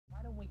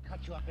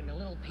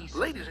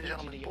Ladies and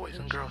gentlemen, boys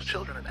and girls,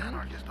 children and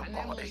anarchists of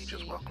all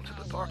ages, welcome to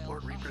the Dark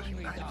Lord Reapers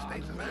United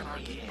States of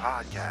Anarchy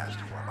podcast.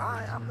 Who am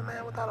I? I'm the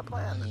man without a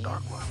plan, the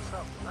Dark Lord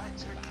himself, the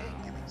Night-Seer King,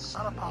 giving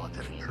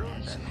unapologetic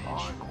truth and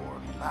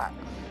hardcore facts.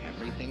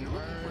 You're looking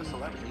for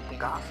celebrity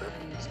gossip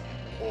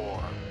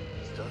or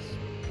just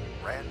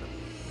random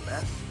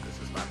mess? This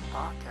is not the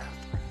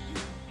podcast for you.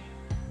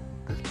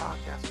 This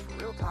podcast is for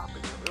real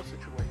topics and real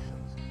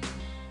situations,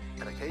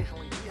 and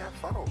occasionally we have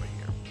fun over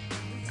here.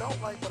 If you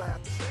don't like what I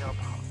have to say on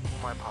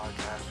my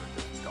podcast, or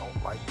just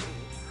don't like me,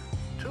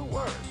 2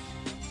 words: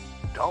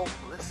 don't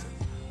listen.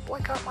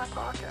 Boycott my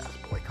podcast,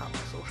 boycott my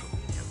social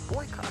media,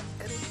 boycott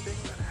anything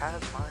that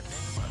has my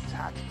name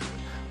attached to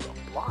it.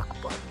 The block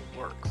button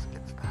works.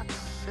 It's that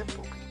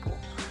simple, people.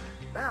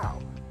 Now,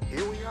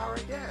 here we are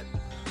again,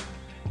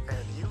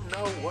 and you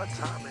know what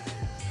time it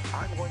is.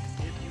 I'm going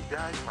to give you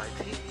guys my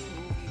TV,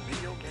 movie,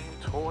 video game,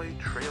 toy,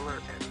 trailer,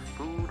 and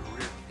food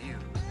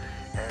reviews.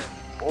 And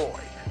boy,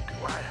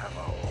 do I have a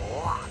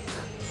lot.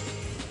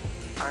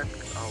 I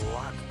mean, a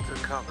lot to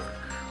cover.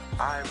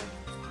 I've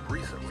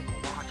recently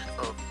watched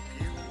a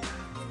few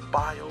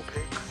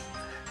biopics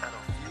and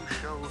a few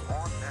shows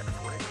on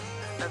Netflix,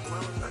 as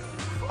well as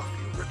a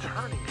few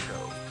returning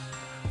shows.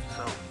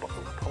 So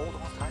buckle up, hold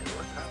on tight,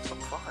 let's have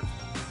some fun.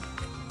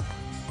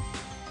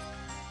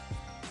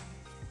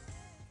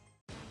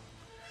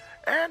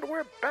 And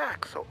we're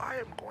back, so I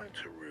am going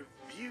to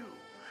review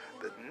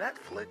the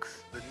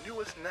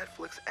newest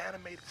Netflix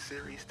animated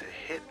series to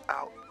hit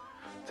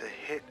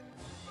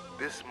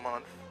this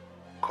month,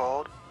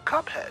 called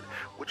Cuphead,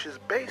 which is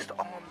based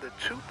on the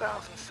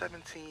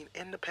 2017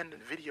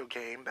 independent video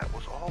game that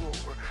was all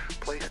over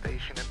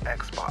PlayStation and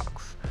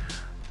Xbox.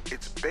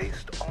 It's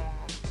based on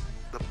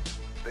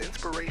the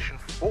inspiration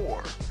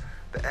for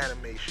the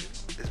animation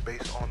is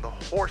based on the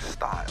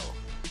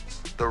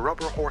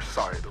rubber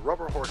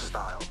horse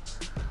style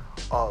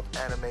of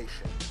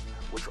animation,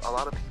 which a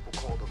lot of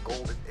people call the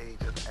golden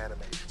age of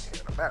animation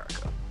here in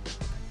America.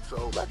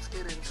 So let's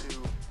get into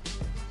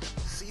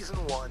season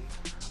 1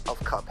 of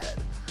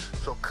Cuphead.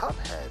 So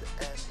Cuphead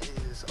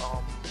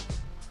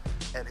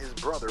and his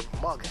brother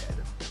Mughead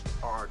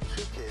are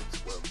 2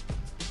 kids.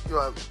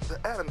 Well, the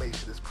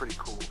animation is pretty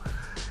cool.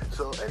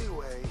 So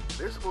anyway,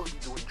 they're supposed to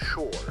be doing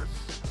chores.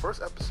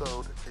 First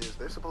episode is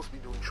they're supposed to be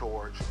doing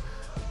chores,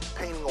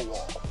 painting a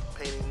wall,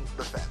 painting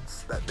the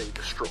fence that they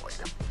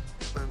destroyed.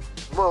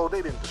 Well,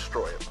 they didn't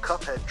destroy it.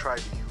 Cuphead tried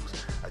to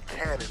use a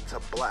cannon to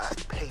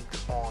blast paint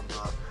on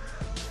the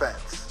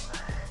fence,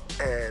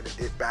 and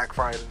it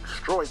backfired and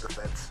destroyed the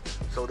fence,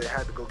 so they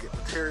had to go get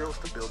materials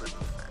to build a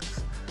new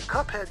fence.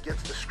 Cuphead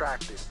gets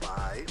distracted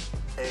by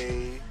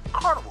a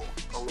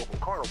local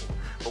carnival,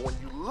 but when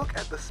you look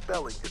at the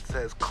spelling, it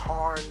says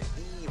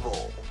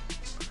Carnival.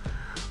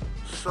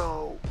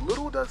 So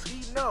little does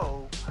he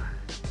know,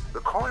 the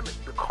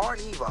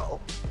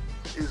Carnival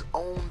is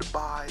owned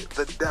by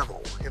the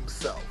devil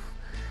himself,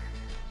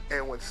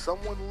 and when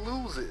someone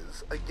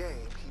loses a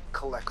game, he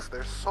collects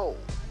their soul.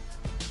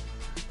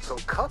 So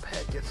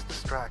Cuphead gets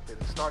distracted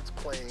and starts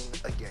playing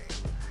a game,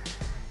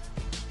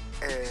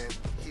 and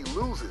he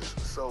loses.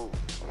 So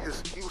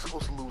he was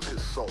supposed to lose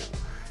his soul.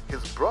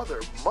 His brother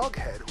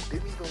Mughead, who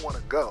didn't even want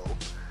to go,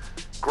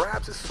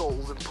 grabs his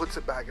souls and puts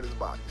it back in his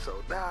body.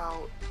 So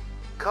now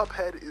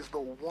Cuphead is the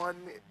one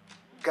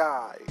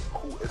guy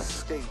who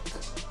escaped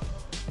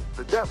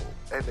the devil,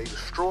 and they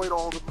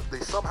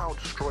somehow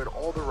destroyed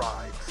all the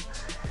rides,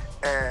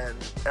 and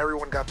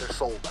everyone got their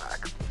soul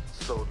back.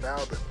 So now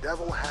the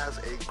devil has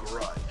a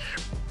grudge.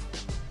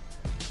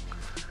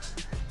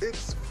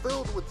 It's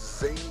filled with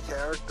zany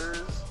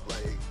characters,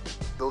 like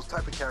those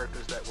type of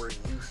characters that we're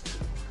used to.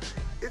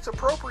 It's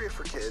appropriate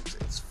for kids.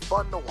 It's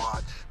fun to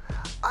watch.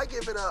 I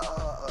give it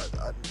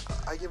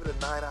a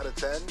 9 out of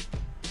 10,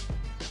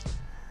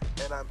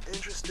 and I'm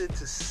interested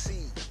to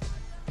see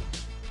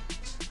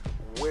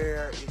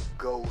where it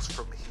goes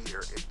from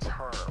here in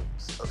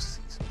terms of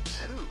season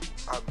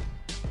 2.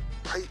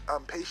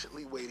 I'm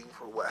patiently waiting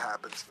for what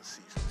happens in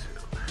season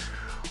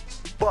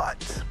 2.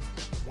 But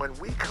when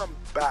we come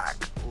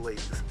back,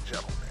 ladies and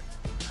gentlemen,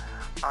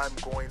 I'm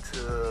going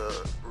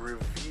to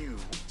review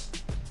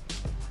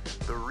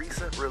the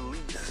recent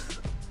release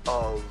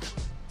of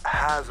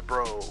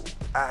Hasbro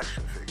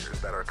action figures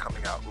that are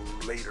coming out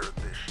later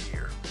this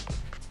year.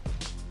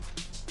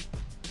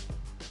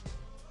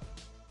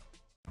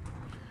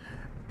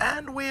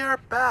 And we are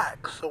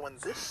back. So in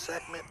this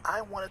segment,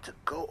 I wanted to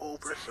go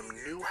over some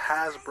new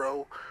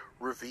Hasbro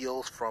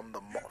reveals for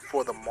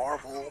the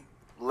Marvel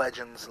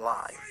Legends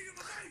line.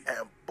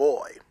 And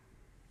boy,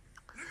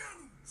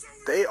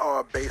 they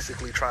are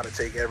basically trying to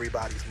take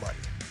everybody's money.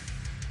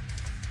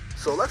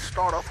 So let's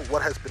start off with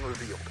what has been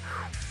revealed.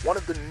 One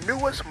of the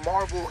newest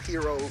Marvel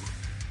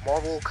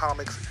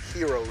Comics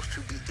heroes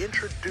to be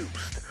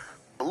introduced,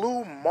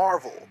 Blue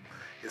Marvel,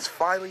 is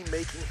finally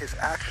making his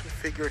action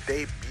figure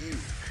debut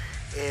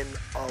in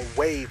a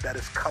wave that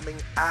is coming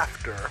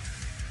after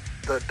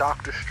the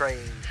Doctor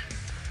Strange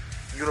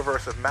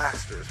Universe of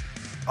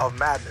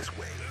Madness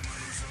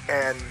wave.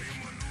 And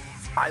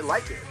I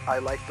like it. I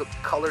like the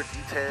color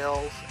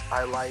details.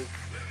 I like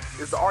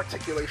the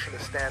articulation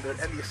is standard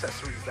and the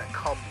accessories that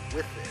come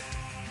with it.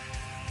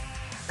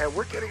 And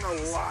we're getting a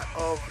lot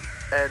of,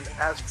 and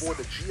as for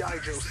the G.I.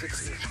 Joe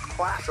 6-inch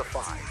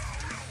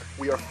classifieds,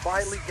 we are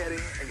finally getting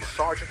a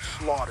Sergeant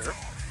Slaughter,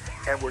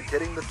 and we're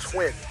getting the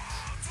twins,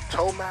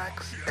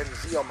 Tomax and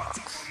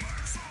Zeomox,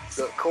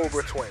 the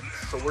Cobra twins.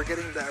 So we're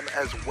getting them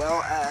as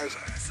well as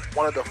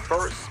one of the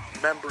first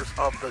members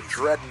of the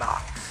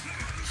Dreadnoughts.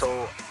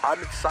 So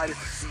I'm excited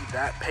to see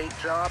that paint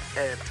job,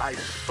 and I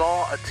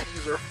saw a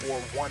teaser for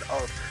one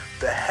of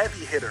the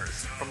heavy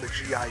hitters from the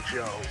G.I.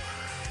 Joe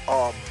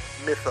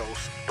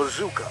mythos,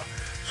 Bazooka.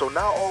 So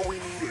now all we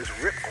need is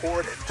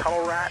Ripcord and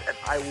Tunnel Rat, and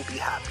I will be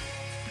happy.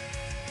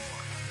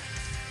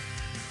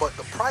 But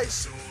the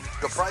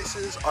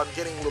prices, I'm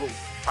getting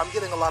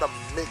a lot of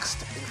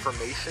mixed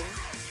information.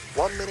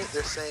 1 minute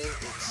they're saying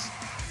it's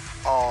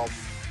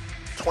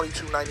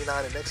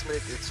 $22.99, and next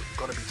minute it's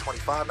gonna be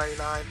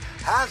 $25.99.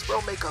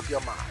 Hasbro, make up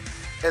your mind.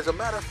 As a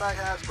matter of fact,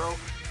 Hasbro,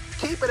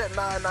 keep it at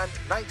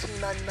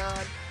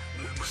 $19.99,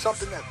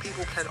 something that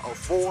people can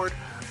afford,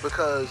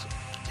 because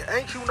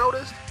ain't you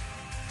noticed?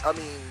 I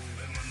mean,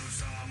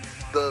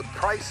 the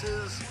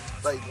prices,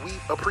 like, we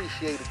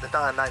appreciated the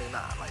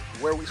 $9.99. Like,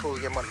 where are we supposed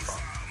to get money from?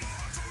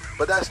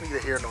 But that's neither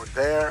here nor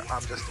there.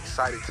 I'm just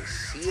excited to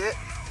see it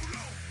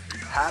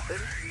happen.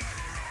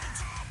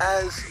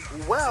 As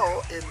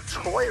well, in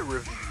toy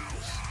reveals,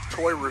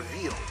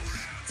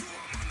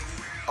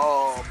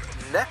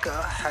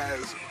 NECA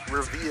has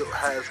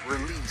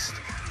released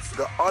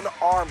the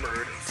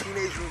unarmored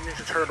Teenage Mutant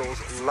Ninja Turtles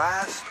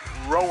Last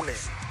Ronin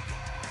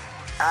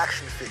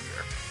action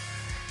figure,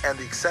 and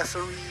the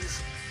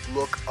accessories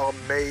look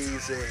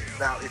amazing.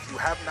 Now, if you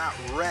have not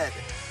read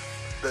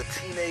the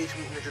Teenage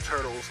Mutant Ninja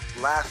Turtles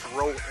Last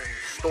Ronin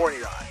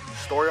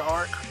story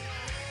arc,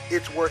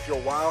 it's worth your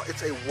while.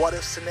 It's a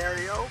what-if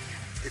scenario.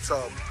 It's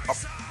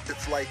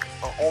like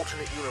an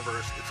alternate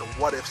universe. It's a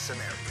what-if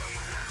scenario.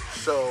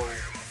 So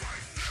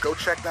go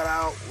check that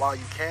out while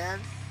you can.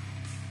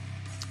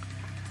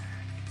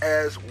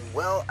 As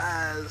well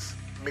as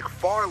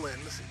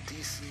McFarlane's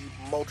DC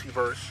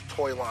Multiverse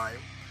toy line.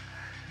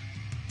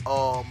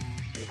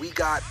 We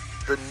got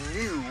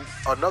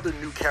another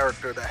new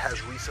character that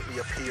has recently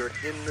appeared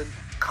in the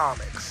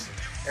comics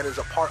and is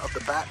a part of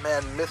the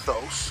Batman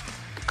mythos,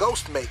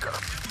 Ghostmaker.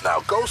 Now,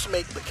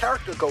 the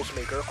character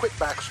Ghostmaker, a quick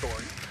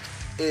backstory,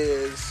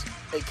 is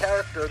a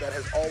character that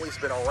has always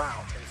been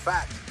around. In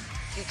fact,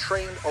 he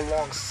trained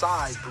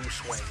alongside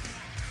Bruce Wayne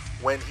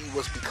when he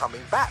was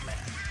becoming Batman,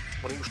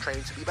 when he was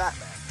training to be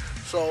Batman.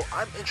 So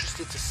I'm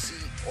interested to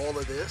see all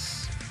of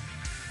this.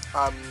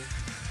 I'm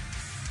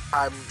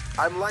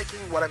liking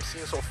what I'm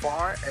seeing so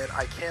far, and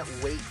I can't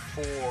wait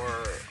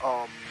for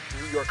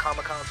New York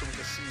Comic Con so we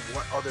can see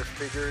what other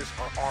figures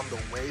are on the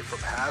way from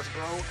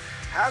Hasbro.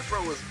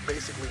 Hasbro is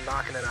basically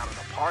knocking it out of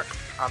the park.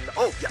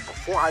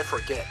 Before I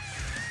forget,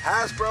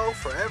 Hasbro,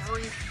 for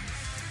every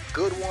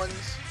good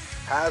ones,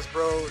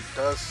 Hasbro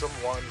does some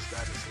ones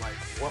that is like,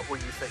 what were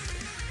you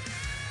thinking?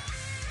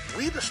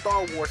 We, the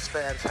Star Wars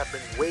fans, have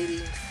been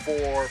waiting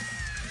for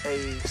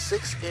a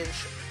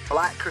 6-inch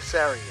Black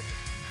Cursarian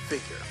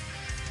figure.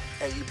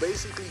 And you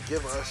basically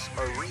give us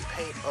a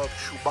repaint of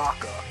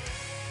Chewbacca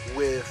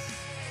with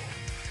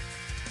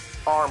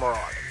armor on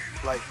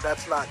it. Like,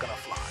 that's not gonna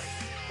fly.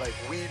 Like,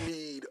 we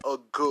need a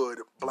good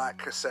Black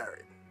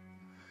Cursarian.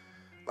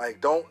 Like,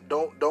 don't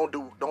do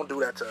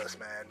that to us,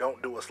 man.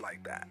 Don't do us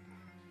like that.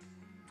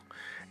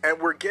 And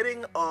we're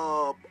getting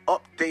a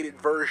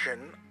updated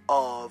version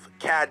of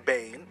Cad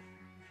Bane,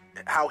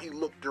 how he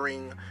looked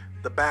during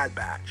the Bad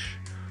Batch.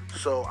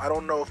 So I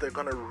don't know if they're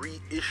gonna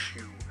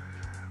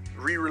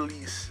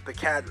re-release the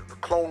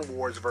Clone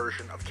Wars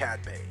version of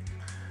Cad Bane.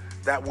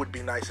 That would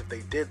be nice if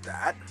they did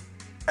that.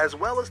 As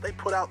well as they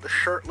put out the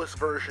shirtless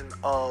version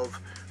of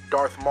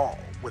Darth Maul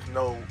with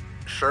no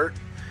shirt.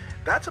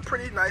 That's a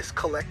pretty nice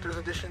collector's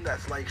edition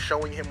that's like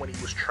showing him when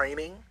he was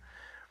training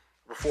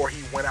before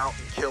he went out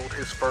and killed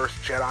his first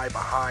Jedi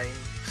behind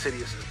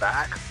Sidious's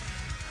back.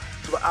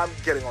 So I'm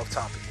getting off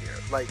topic here.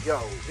 Like,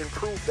 yo,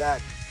 improve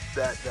that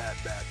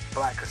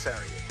Black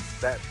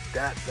Cursarian. That's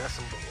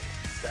some bull.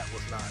 That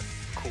was not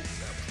cool.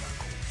 That was not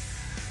cool.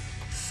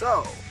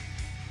 So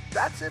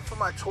that's it for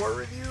my toy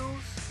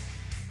reviews.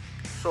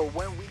 So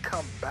when we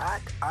come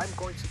back, I'm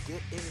going to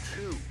get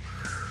into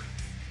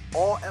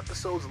all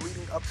episodes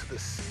leading up to the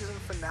season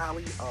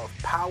finale of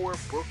Power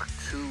Book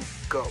 2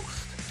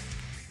 Ghost.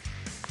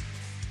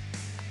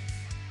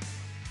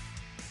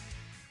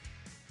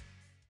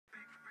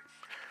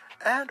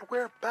 And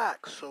we're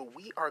back, so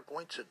we are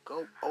going to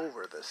go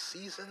over the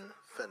season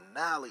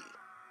finale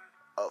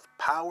of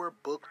Power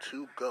Book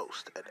 2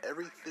 Ghost and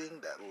everything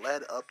that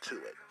led up to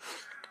it.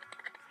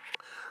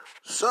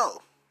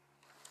 So,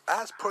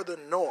 as per the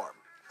norm,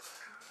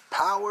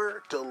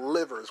 Power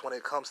delivers when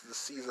it comes to the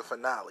season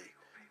finale.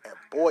 And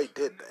boy,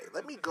 did they.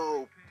 Let me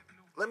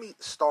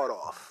start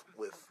off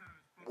with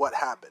what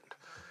happened.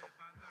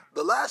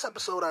 The last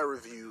episode I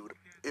reviewed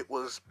it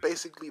was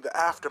basically the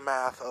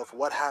aftermath of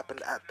what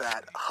happened at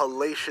that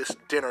hellacious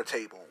dinner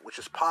table, which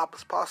is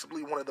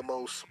possibly one of the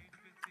most,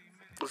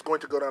 is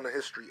going to go down in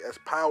history as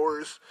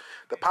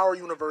the Power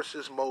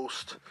Universe's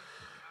most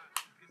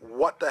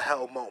what the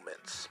hell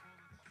moments.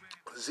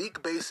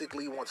 Zeke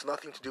basically wants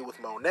nothing to do with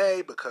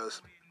Monet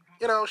because,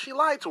 she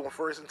lied to him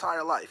for his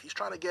entire life. He's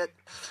trying to get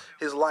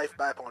his life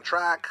back on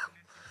track,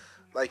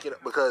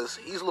 because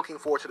he's looking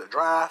forward to the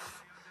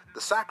draft.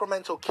 The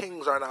Sacramento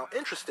Kings are now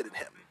interested in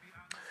him.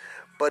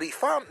 But he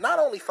not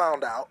only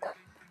found out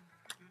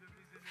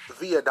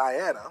via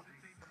Diana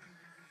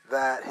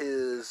that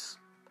his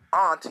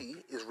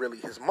auntie is really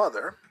his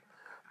mother,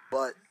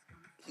 but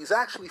he's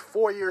actually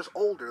 4 years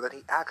older than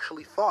he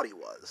actually thought he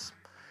was.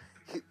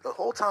 The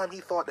whole time he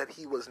thought that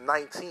he was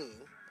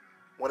 19,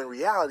 when in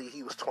reality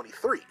he was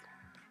 23.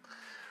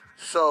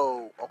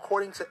 So,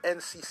 according to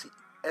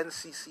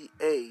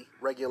NCCA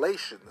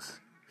regulations,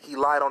 he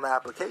lied on the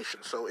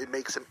application, so it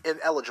makes him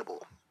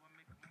ineligible.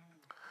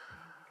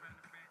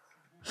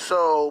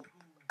 So,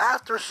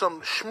 after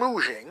some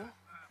schmoozing,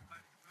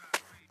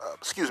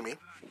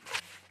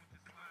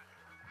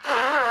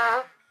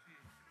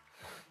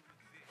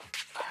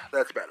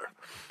 that's better.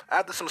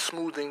 After some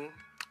smoothing,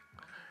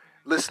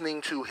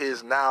 listening to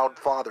his now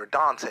father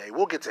Dante,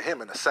 we'll get to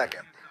him in a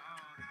second.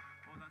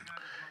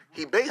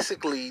 He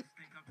basically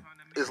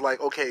is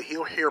like, okay,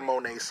 he'll hear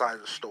Monet's side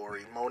of the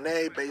story.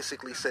 Monet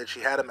basically said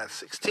she had him at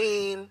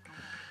 16,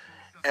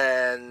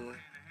 and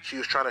she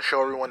was trying to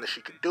show everyone that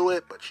she could do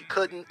it, but she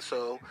couldn't,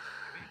 so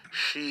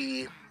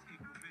she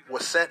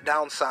was sent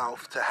down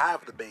south to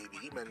have the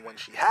baby, and when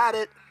she had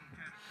it,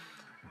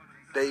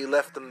 they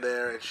left him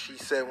there, and she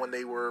said when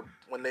they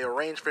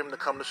arranged for him to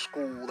come to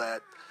school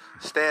at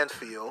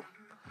Stanfield,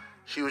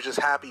 she was just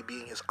happy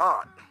being his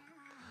aunt.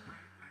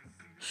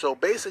 So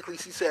basically,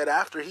 she said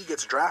after he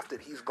gets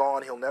drafted, he's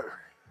gone. He'll never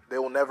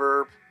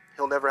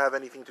have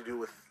anything to do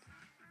with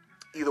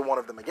either one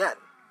of them again.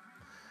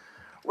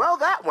 Well,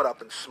 that went up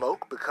in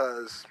smoke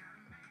because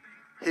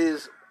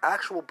his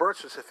actual birth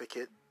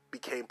certificate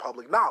became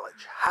public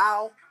knowledge.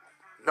 How?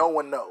 No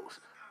one knows.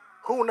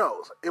 Who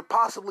knows? It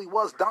possibly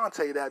was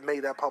Dante that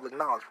made that public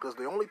knowledge, because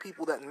the only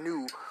people that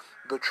knew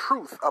the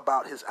truth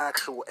about his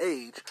actual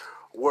age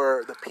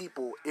were the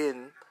people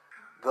in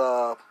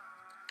the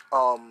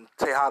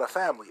Tejada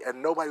family,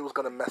 and nobody was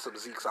going to mess up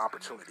Zeke's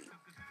opportunity.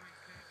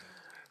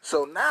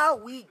 So now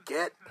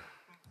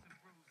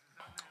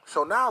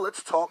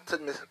let's talk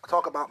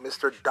about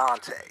Mr.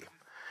 Dante.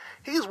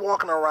 He's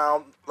walking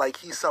around like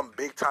he's some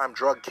big time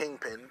drug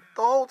kingpin.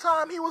 The whole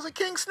time he was a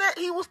king snitch.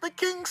 He was the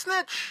king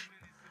snitch.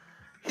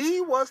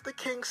 He was the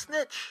king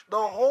snitch the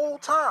whole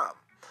time.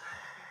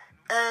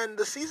 And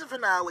the season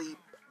finale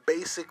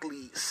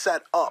basically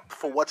set up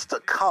for what's to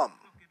come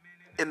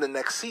in the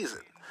next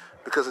season,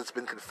 because it's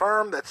been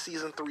confirmed that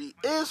season 3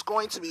 is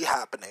going to be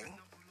happening.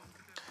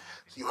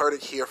 You heard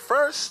it here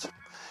first.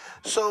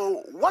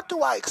 So what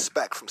do I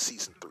expect from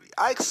season 3?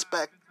 I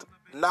expect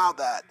now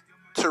that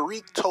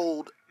Tariq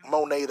told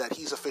Monet that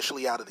he's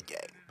officially out of the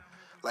game.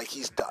 Like,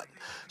 he's done.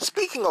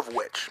 Speaking of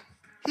which,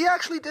 he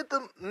actually did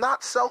the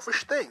not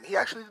selfish thing. He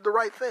actually did the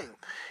right thing.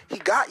 He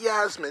got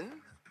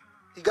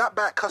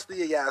back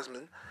custody of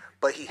Yasmin,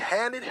 but he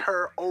handed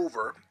her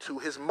over to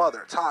his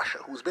mother,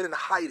 Tasha, who's been in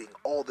hiding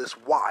all this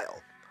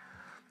while.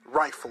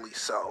 Rightfully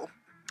so,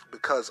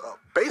 because of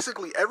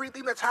basically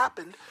everything that's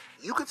happened,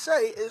 you could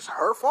say is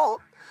her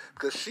fault,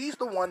 because she's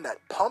the one that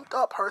pumped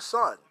up her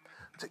son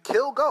to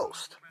kill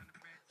Ghost.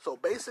 So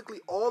basically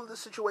all of the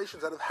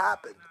situations that have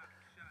happened,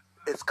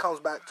 it comes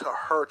back to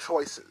her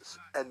choices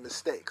and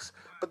mistakes.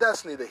 But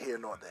that's neither here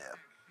nor there.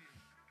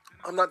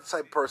 I'm not the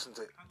type of person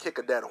to kick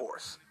a dead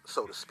horse,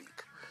 so to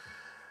speak.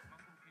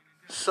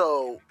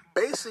 So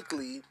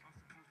basically,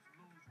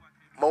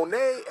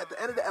 Monet, at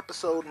the end of the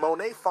episode,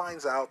 Monet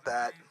finds out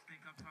that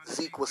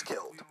Zeke was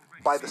killed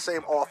by the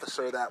same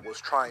officer that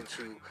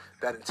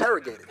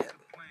interrogated him.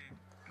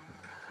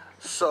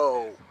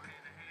 So,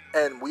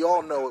 and we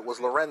all know it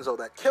was Lorenzo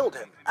that killed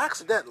him,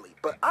 accidentally.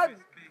 But I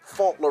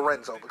fault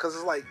Lorenzo, because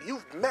it's like,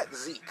 you've met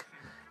Zeke,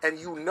 and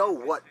you know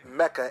what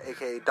Mecca,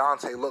 aka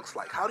Dante, looks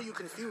like. How do you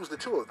confuse the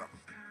two of them?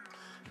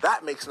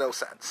 That makes no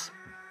sense.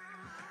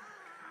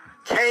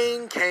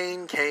 Kane.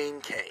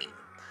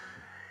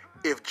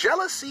 If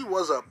jealousy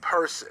was a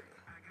person,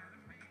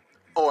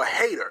 or a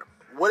hater,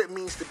 what it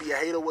means to be a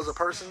hater was a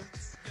person,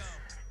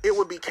 it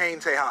would be Kane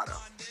Tejada.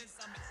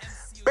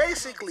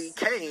 Basically,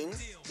 Kane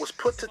was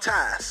put to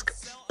task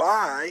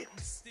by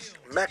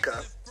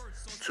Mecca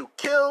to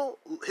kill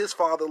his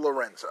father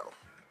Lorenzo.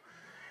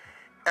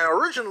 And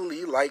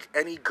originally, like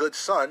any good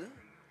son,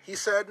 he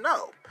said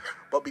no.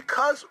 But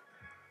because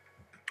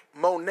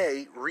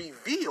Monet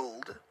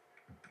revealed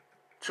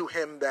to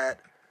him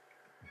that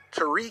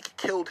Tariq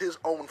killed his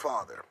own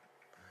father,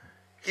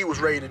 he was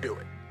ready to do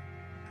it.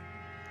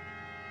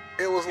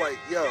 It was like,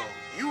 yo,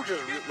 you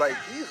just, like,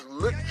 he's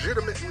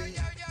legitimately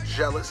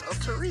jealous of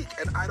Tariq,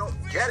 and I don't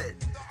get it.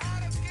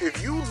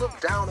 If you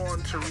look down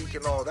on Tariq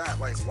and all that,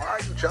 like, why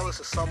are you jealous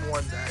of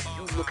someone that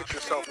you look at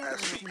yourself as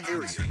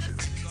superior to?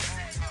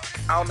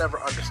 I'll never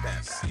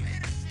understand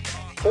that.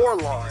 Poor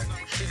Lauren,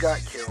 she got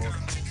killed.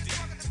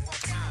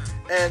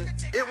 And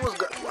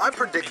I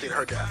predicted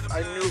her death.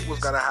 I knew it was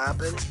going to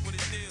happen.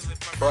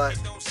 But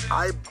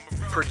I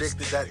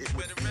predicted that it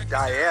would be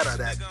Diana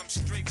that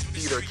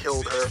either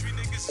killed her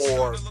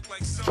or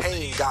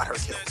Kane got her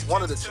killed.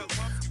 One of the two.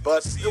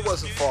 But it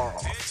wasn't far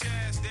off.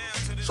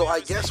 So I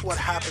guess what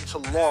happened to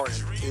Lauren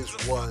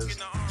was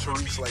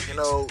Tariq's like,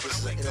 this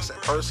is an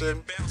innocent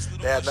person.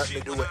 They had nothing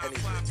to do with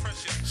anything.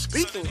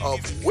 Speaking of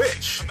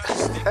which,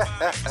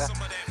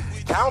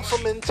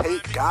 Councilman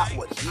Tate got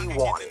what he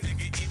wanted.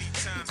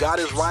 He got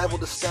his rival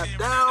to step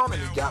down,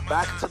 and he got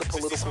back into the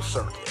political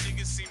circuit.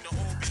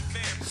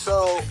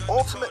 So,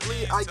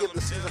 ultimately, I give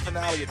the season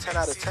finale a 10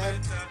 out of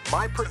 10.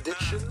 My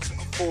predictions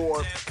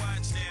for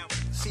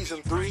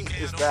Season 3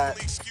 is that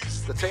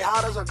the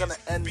Tejadas are going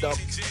to end up,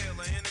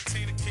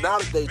 now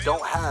that they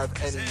don't have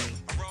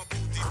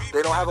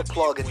a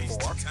plug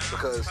anymore,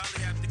 because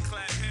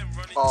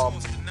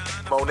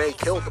Monet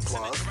killed the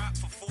plug,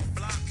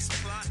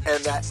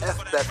 and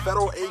that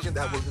federal agent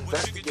that was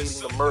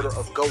investigating the murder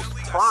of Ghost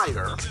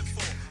Pryor,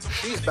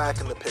 she's back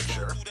in the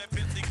picture,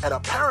 and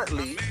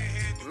apparently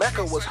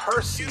Mecca was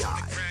her CI.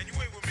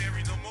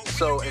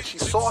 So, and she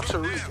saw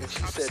Tariq, and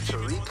she said,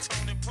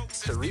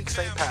 Tariq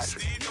St.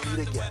 Patrick, you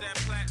need to get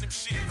him.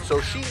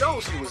 So she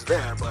knows he was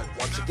there, but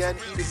once again,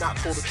 he did not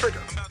pull the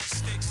trigger.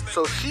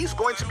 So she's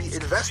going to be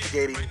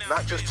investigating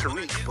not just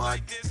Tariq, but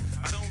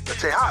the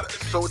Tejadas.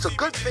 So it's a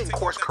good thing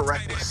Course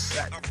Correct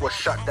was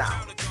shut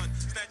down.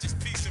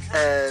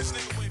 And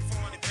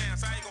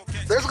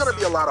there's going to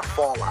be a lot of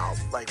fallout.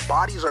 Like,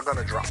 bodies are going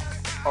to drop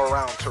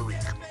around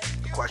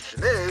Tariq. The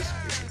question is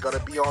he going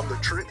to be on the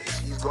trigger? Is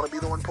he going to be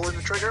the one pulling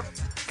the trigger?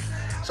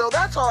 So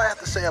that's all I have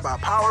to say about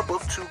Power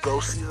Book 2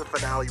 Ghost Season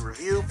Finale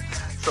Review.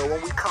 So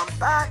when we come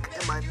back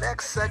in my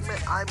next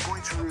segment, I'm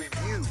going to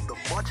review the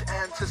much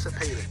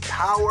anticipated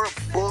Power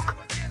Book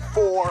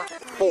 4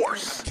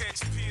 Force.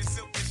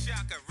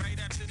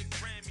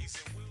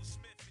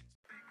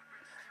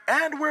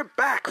 And we're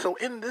back. So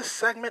in this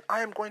segment,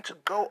 I am going to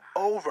go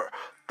over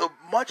the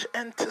much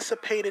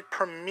anticipated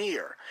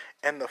premiere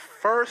and the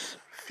first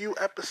few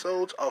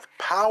episodes of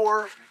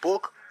Power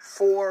Book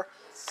 4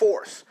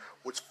 Force,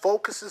 which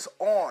focuses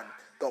on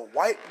the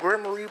White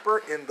Grim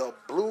Reaper in the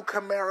Blue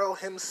Camaro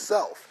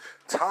himself,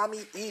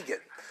 Tommy Egan.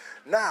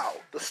 Now,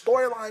 the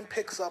storyline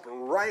picks up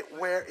right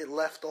where it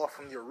left off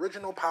from the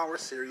original Power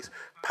series.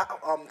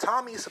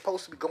 Tommy is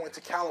supposed to be going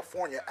to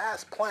California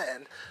as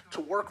planned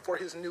to work for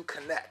his new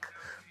connect,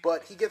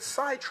 but he gets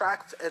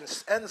sidetracked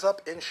and ends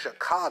up in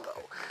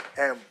Chicago.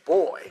 And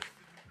boy,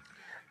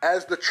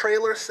 as the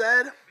trailer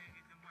said,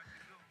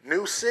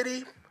 new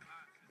city,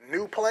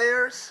 new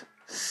players,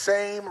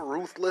 same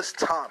ruthless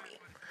Tommy.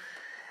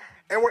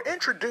 And we're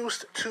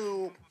introduced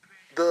to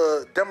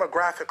the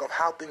demographic of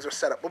how things are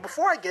set up. But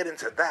before I get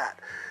into that,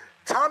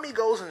 Tommy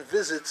goes and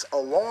visits a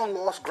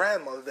long-lost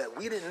grandmother that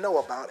we didn't know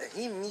about, and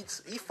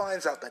he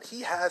finds out that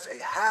he has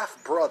a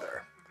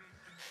half-brother.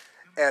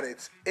 And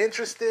it's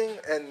interesting,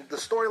 and the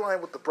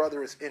storyline with the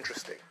brother is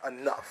interesting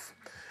enough.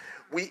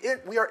 We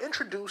are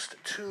introduced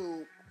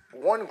to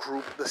one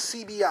group, the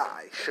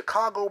CBI,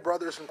 Chicago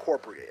Brothers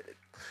Incorporated,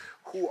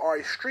 who are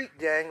a street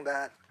gang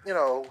that,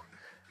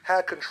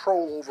 had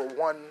control over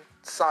one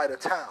side of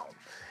town.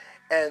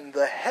 And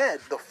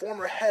the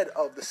former head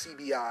of the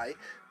CBI,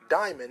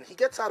 Diamond, he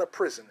gets out of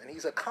prison, and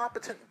he's a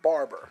competent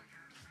barber.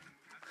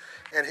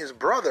 And his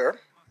brother,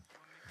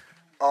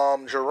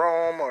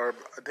 Jerome, or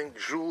I think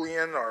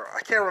Julian, or I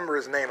can't remember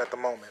his name at the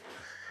moment,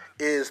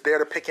 is there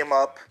to pick him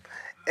up.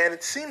 And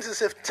it seems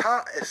as if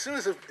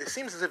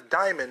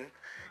Diamond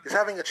is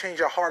having a change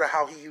of heart of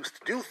how he used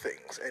to do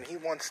things, and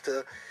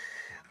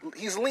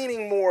he's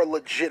leaning more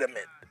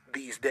legitimate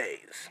these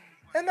days.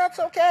 And that's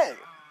okay.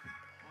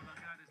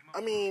 I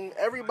mean,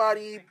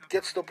 everybody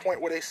gets to the point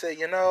where they say,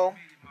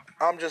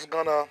 I'm just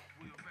gonna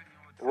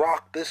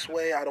rock this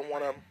way. I don't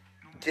want to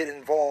get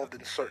involved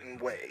in a certain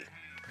way.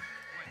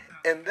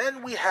 And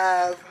then we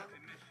have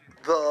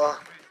the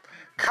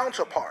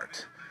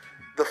counterpart,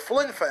 the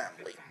Flynn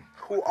family,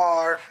 who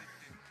are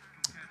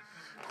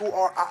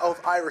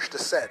of Irish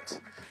descent.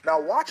 Now,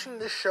 watching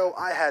this show,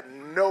 I had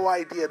no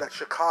idea that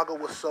Chicago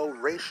was so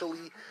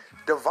racially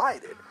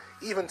divided.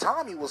 Even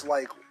Tommy was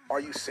like, are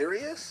you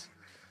serious?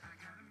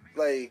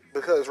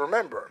 Because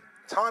remember,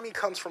 Tommy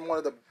comes from one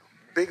of the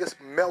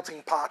biggest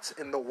melting pots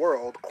in the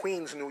world,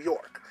 Queens, New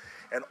York.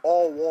 And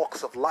all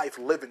walks of life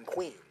live in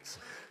Queens.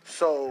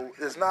 So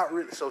it's not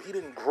really, so he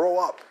didn't grow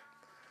up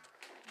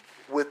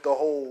with the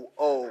whole,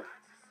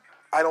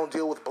 I don't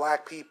deal with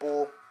black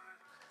people,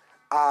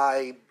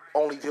 I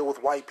only deal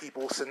with white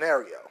people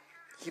scenario.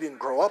 He didn't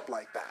grow up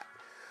like that.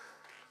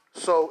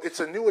 So it's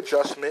a new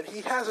adjustment.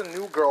 He has a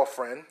new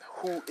girlfriend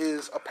who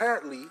is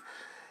apparently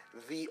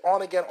the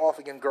on-again,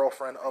 off-again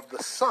girlfriend of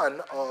the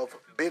son of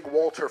Big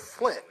Walter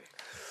Flynn.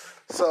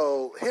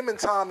 So him and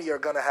Tommy are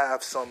going to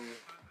have some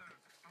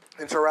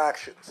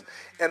interactions.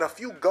 And a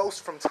few ghosts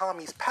from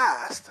Tommy's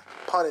past,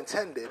 pun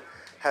intended,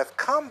 have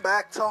come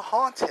back to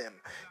haunt him.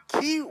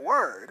 Key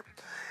word,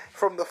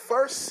 from the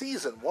first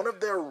season, one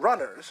of their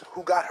runners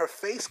who got her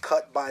face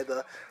cut by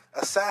the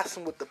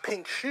assassin with the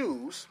pink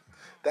shoes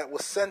that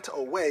was sent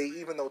away,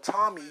 even though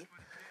Tommy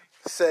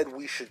said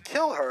we should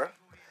kill her,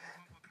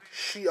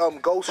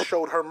 Ghost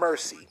showed her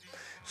mercy.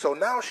 So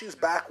now she's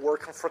back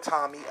working for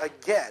Tommy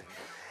again.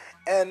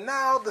 And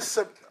now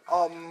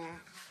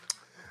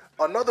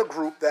another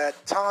group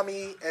that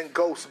Tommy and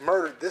Ghost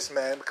murdered this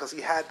man because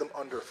he had them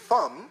under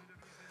thumb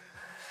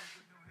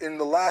in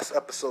the last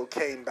episode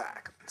came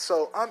back.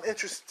 So I'm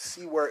interested to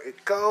see where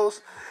it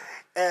goes.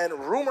 And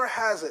rumor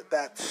has it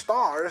that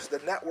Stars, the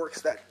networks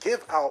that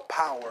give out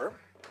Power,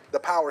 the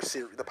Power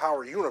series, the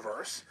Power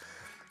universe,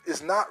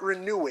 is not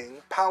renewing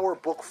Power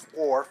Book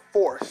 4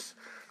 Force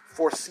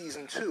for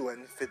season 2,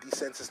 and 50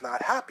 Cent is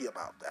not happy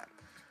about that.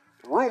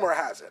 Rumor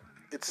has it.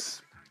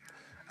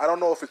 I don't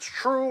know if it's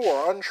true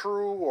or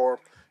untrue, or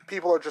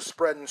people are just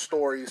spreading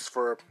stories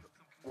for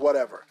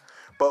whatever.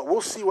 But we'll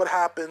see what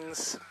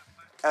happens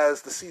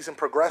as the season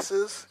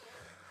progresses.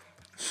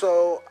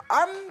 So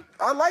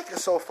I like it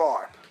so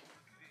far.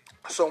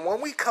 So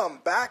when we come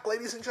back,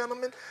 ladies and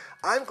gentlemen,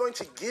 I'm going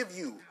to give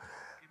you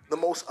the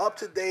most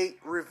up-to-date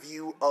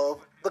review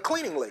of The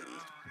Cleaning Lady.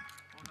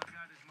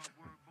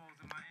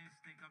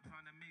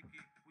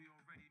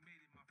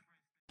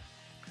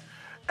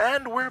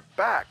 And we're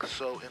back.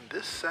 So in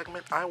this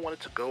segment, I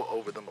wanted to go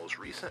over the most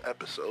recent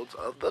episodes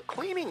of The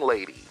Cleaning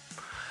Lady.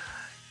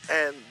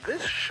 And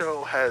this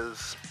show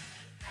has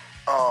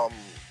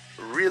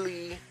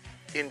really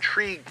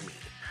intrigued me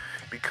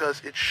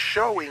because it's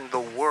showing the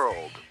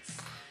world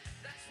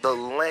the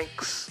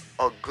lengths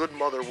a good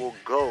mother will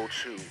go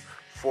to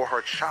for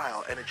her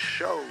child, and it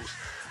shows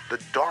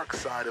the dark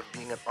side of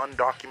being an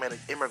undocumented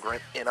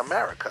immigrant in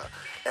America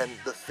and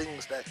the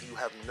things that you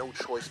have no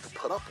choice to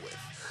put up with.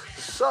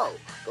 So,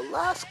 the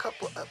last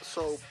couple of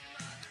episodes,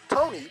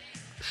 Tony,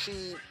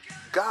 she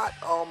got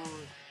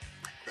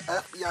the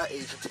FBI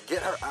agent to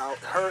get her out,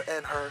 her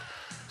and her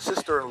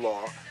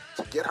sister-in-law,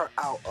 to get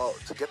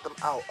them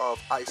out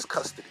of ICE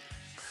custody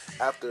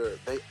after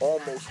they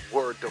almost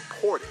were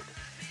deported.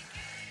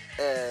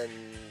 And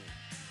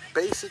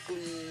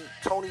basically,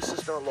 Tony's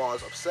sister-in-law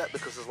is upset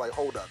because it's like,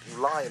 hold up,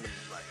 you lying to me,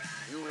 like,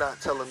 you not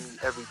telling me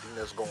everything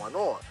that's going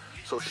on.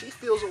 So she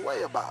feels a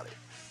way about it,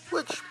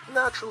 which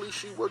naturally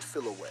she would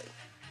feel a way.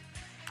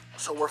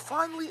 So we're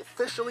finally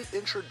officially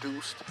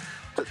introduced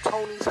to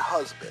Tony's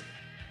husband,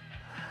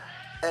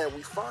 and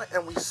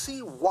we see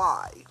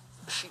why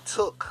she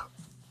took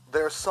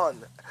their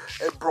son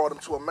and brought him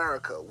to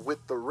America with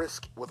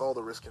all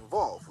the risk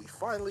involved. We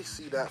finally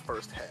see that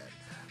firsthand.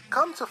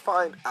 Come to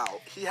find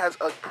out, he has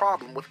a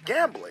problem with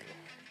gambling.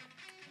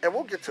 And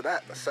we'll get to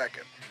that in a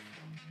second.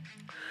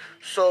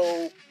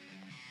 So,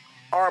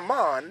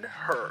 Armand,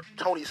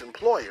 Tony's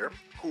employer,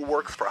 who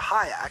works for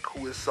Hayek,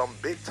 who is some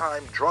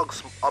big-time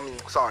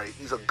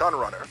he's a gun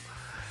runner.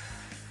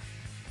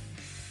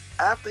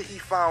 After he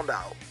found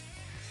out,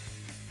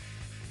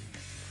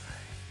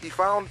 he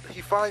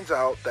finds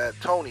out that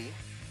Tony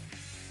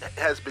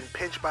has been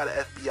pinched by the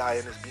FBI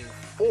and is being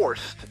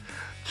forced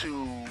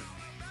to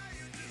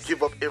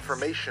give up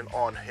information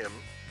on him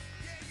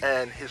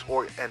and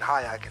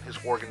Hayek and his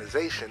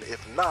organization.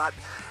 If not,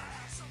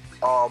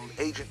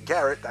 Agent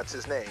Garrett, that's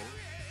his name,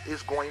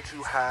 is going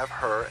to have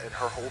her and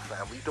her whole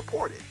family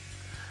deported.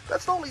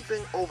 That's the only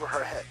thing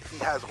he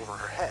has over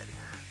her head,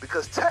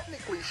 because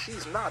technically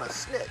she's not a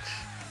snitch.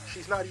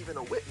 She's not even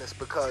a witness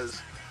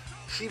because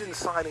she didn't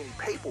sign any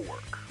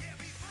paperwork.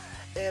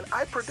 And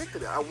I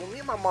predicted it. When me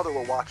and my mother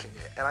were watching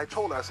it, and I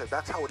told her, I said,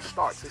 that's how it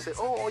starts. They said,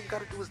 oh, all you got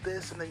to do is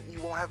this, and then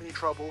you won't have any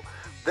trouble.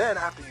 Then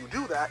after you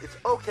do that, it's,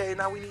 okay,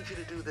 now we need you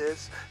to do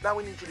this. Now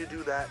we need you to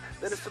do that.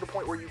 Then it's to the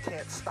point where you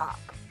can't stop.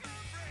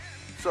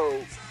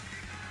 So,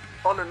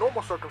 under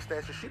normal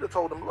circumstances, she'd have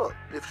told him, look,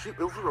 if it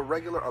was a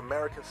regular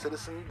American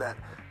citizen that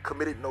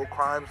committed no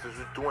crimes, was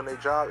just doing their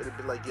job, it'd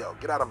be like, yo,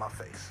 get out of my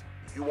face.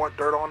 You want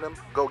dirt on them?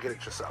 Go get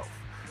it yourself.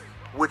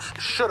 Which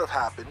should have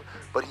happened,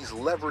 but he's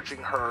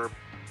leveraging her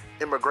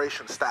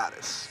immigration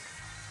status,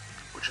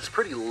 which is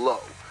pretty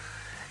low,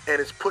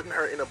 and it's putting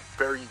her in a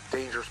very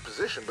dangerous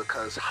position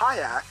because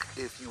Hayek,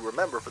 if you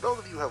remember, for those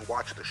of you who have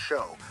watched the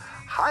show,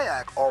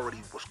 Hayek already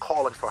was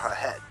calling for her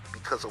head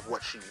because of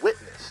what she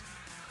witnessed.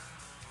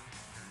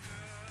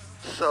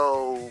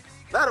 So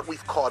now that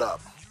we've caught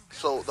up,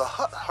 so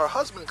her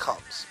husband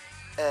comes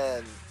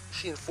and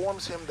she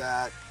informs him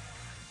that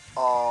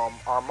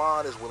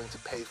Armand is willing to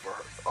pay for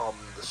her,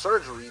 the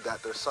surgery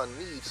that their son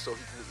needs so he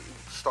can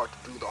start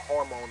to do the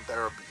hormone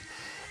therapy,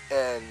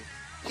 and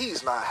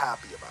he's not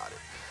happy about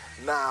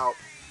it. Now,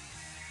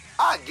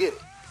 I get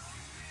it.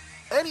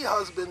 Any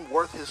husband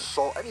worth his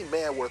salt, any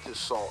man worth his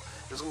salt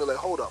is gonna be like,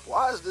 hold up,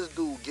 why is this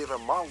dude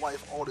giving my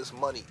wife all this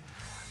money?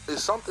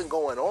 Is something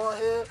going on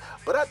here?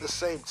 But at the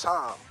same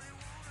time,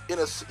 in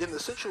the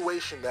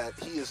situation that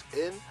he is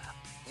in,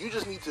 you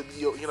just need to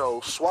be,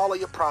 swallow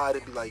your pride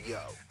and be like,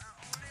 yo,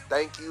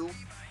 thank you,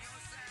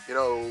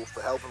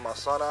 for helping my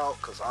son out,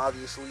 because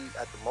obviously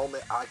at the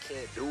moment I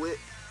can't do it.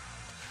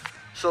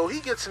 So he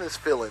gets in his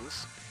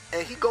feelings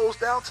and he goes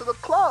down to the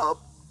club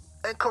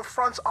and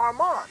confronts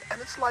Armand.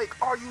 And it's like,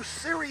 are you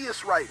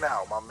serious right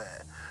now, my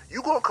man?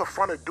 You gonna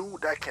confront a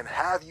dude that can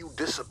have you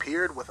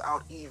disappeared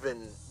without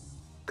even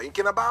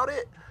thinking about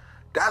it?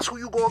 That's who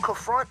you gonna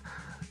confront?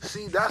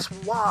 See, that's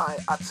why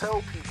I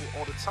tell people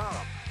all the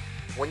time,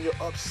 when you're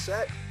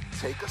upset,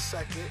 take a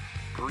second,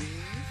 breathe,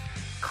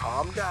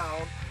 calm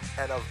down,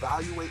 and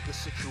evaluate the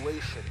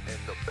situation and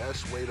the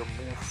best way to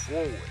move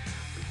forward.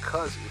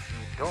 Because if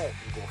you don't,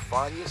 you're going to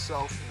find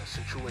yourself in a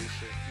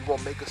situation, you're going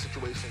to make a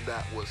situation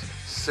that was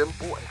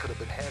simple and could have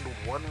been handled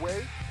one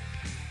way,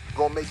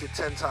 going to make it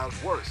 10 times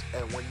worse.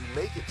 And when you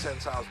make it 10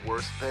 times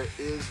worse, there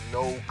is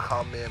no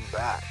coming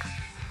back.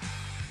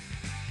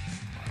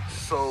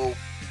 So,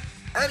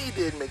 and he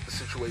did make the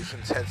situation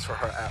tense for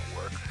her at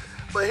work.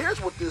 But here's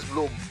what this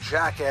little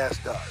jackass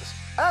does.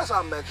 As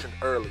I mentioned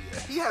earlier,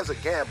 he has a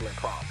gambling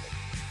problem.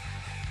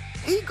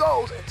 He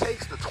goes and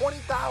takes the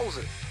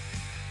 $20,000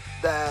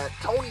 that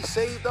Tony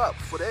saved up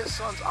for their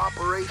son's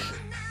operation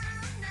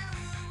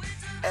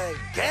and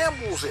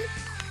gambles it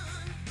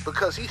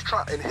because he's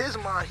trying, in his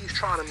mind, he's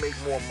trying to make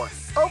more money.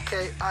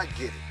 Okay, I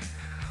get it.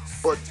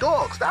 But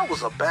dogs, that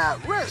was a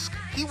bad risk.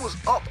 He was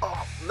up,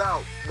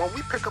 now, when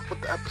we pick up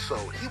with the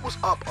episode, he was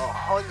up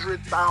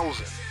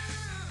 $100,000.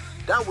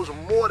 That was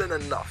more than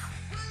enough.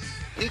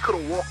 He could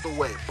have walked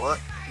away, but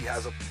he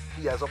has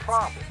a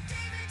problem.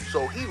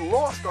 So he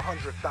lost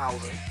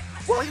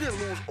 $100,000. Well, he didn't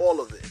lose all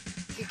of it.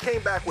 He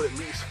came back with at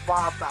least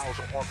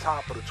 $5,000 on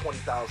top of the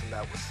 $20,000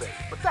 that was saved.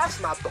 But that's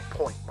not the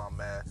point, my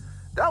man.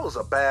 That was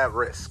a bad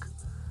risk.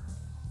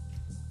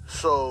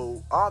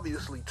 So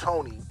obviously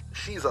Tony,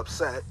 she's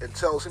upset and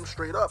tells him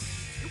straight up,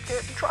 you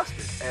can't be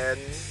trusted. And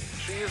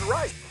she is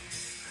right.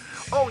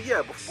 Oh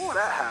yeah, before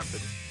that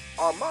happened,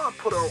 Armand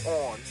put her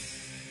on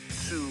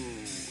to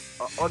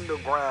an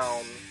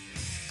underground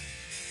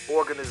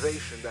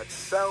organization that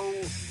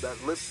sells,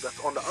 that's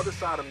on the other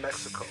side of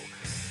Mexico,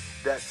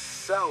 that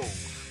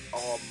sells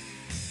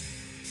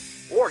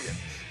organs.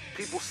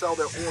 People sell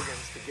their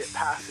organs to get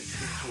passage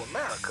into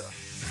America,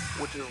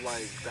 which is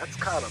like, that's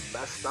kind of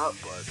messed up,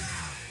 but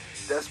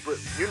desperate.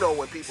 You know,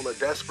 when people are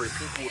desperate,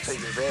 people will take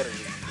advantage of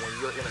you when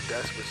you're in a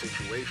desperate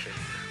situation,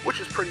 which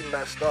is pretty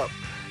messed up.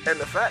 And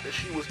the fact that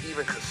she was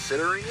even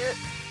considering it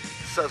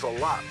says a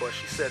lot, but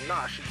she said,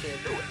 nah, she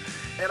can't do it.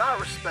 And I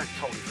respect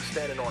Tony for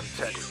standing on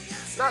integrity.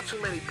 Not too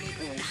many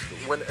people,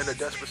 when in a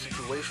desperate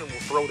situation, will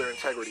throw their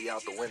integrity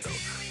out the window.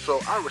 So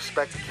I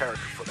respect the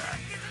character for that.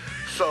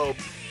 So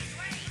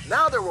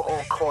now that we're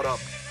all caught up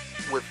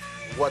with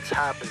what's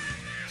happened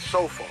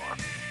so far,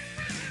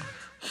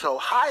 so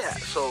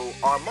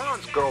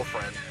Armand's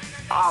girlfriend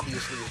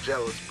obviously is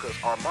jealous because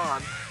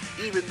Armand,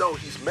 even though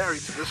he's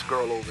married to this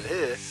girl over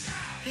here,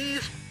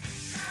 he's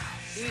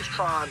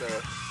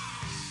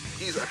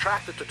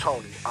attracted to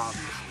Tony,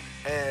 obviously,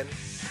 and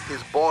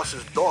his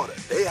boss's daughter.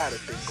 They had a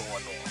thing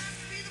going on.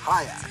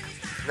 Hayek.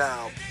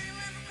 Now,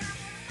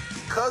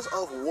 because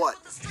of what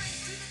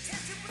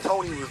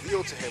Tony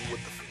revealed to him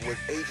with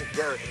Agent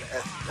Garrett and the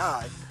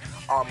FBI,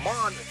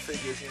 Armand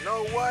figures, you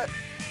know what?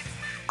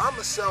 I'm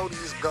going to sell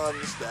these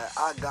guns that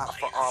I got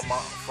for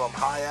Armand from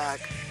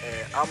Hayek,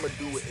 and I'm going to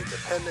do it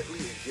independently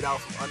and get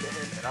out from under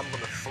him, and I'm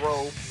going to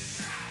throw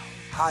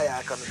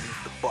Hayek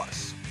underneath the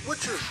bus,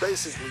 which is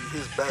basically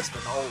his best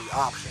and only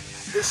option.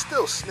 It's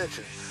still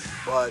snitching,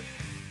 but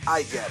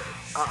I get it.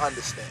 I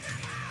understand.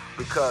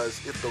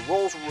 Because if the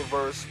roles were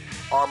reversed,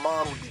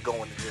 Armand would be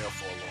going to jail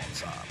for a long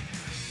time.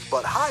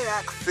 But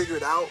Hayek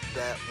figured out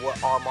that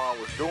what Armand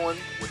was doing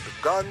with the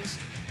guns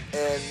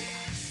and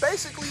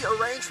basically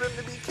arranged for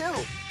him to be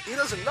killed. He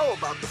doesn't know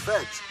about the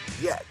feds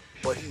yet,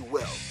 but he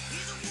will.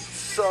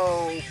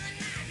 So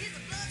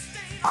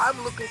I'm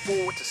looking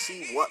forward to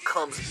see what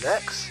comes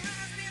next.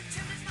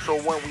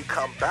 So when we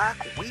come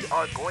back, we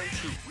are going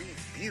to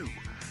review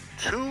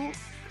two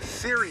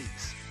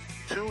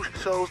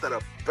shows that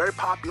are very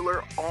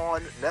popular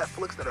on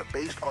Netflix that are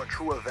based on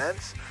true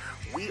events.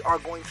 We are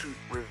going to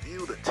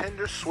review The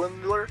Tinder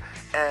Swindler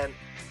and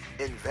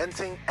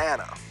Inventing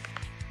Anna.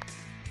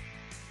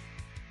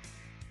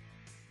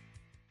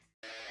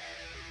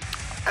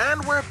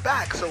 And we're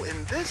back. So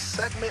in this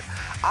segment,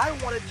 I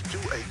wanted to do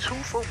a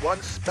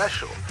 2-for-1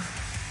 special.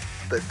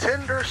 The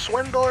Tinder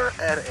Swindler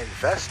and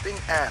Investing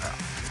Anna.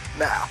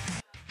 Now,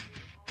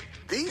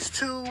 these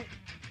two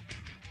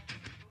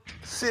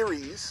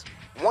series,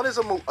 one is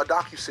a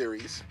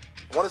docu-series,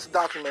 one is a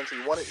documentary,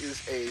 one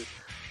is a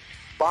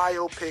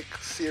biopic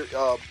series.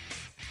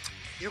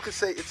 You could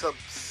say it's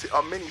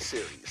a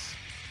mini-series.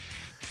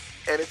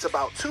 And it's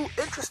about two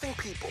interesting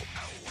people.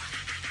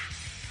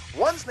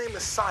 One's name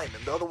is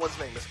Simon, the other one's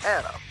name is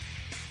Anna.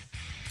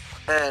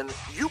 And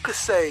you could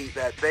say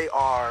that they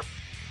are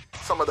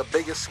some of the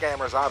biggest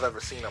scammers I've ever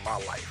seen in my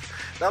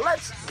life. Now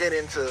let's get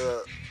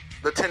into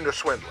the Tinder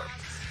Swindler.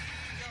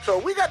 So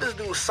we got this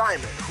dude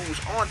Simon, who's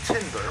on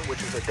Tinder,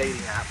 which is a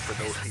dating app for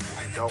those people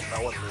who don't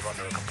know and live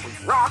under a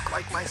complete rock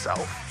like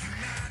myself.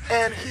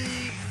 And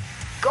he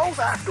goes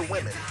after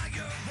women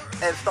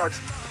and starts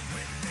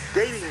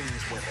dating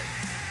these women.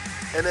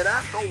 And then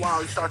after a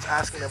while, he starts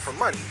asking them for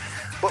money.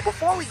 But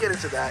before we get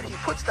into that, he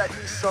puts that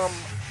he's some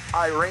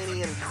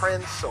Iranian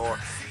prince, or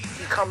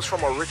he comes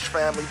from a rich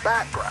family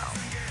background.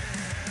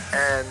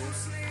 And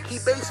he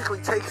basically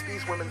takes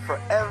these women for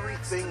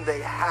everything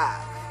they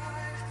have.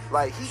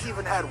 Like, he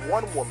even had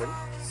one woman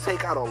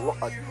take out a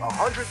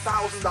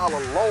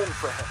 $100,000 loan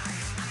for him.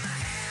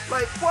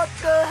 Like, what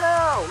the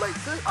hell? Like,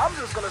 I'm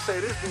just gonna say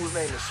this dude's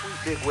name is Sweet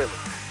Dick Willie,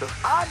 because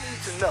I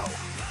need to know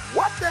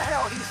what the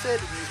hell he said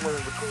to these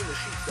women between the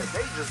sheets that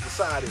they just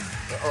decided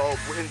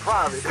in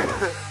private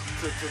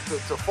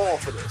to fall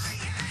for this.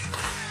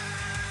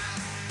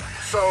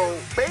 So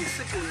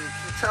basically,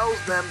 he tells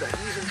them that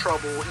he's in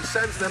trouble. He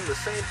sends them the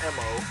same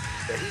MO,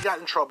 that he got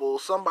in trouble.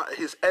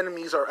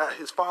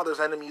 His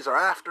father's enemies are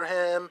after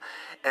him,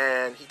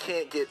 and he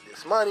can't get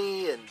this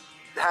money, and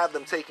have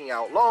them taking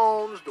out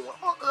loans, doing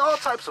all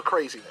types of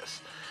craziness.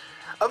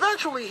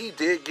 Eventually, he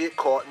did get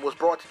caught and was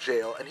brought to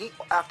jail, and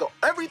after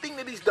everything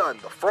that he's done,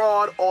 the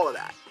fraud, all of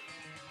that,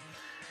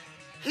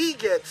 he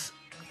gets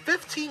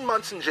 15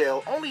 months in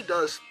jail, only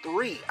does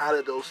 3 out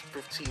of those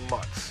 15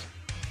 months.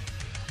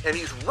 And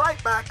he's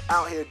right back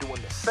out here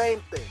doing the same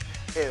thing.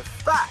 In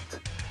fact,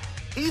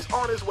 he's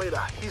on his way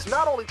he's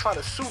not only trying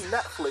to sue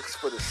Netflix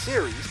for the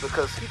series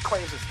because he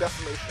claims it's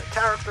defamation of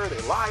character, they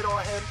lied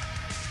on him.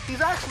 He's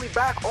actually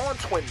back on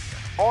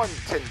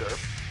Tinder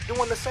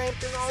doing the same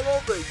thing all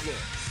over again.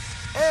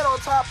 And on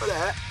top of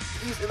that,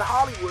 he's in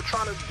Hollywood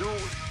trying to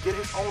get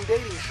his own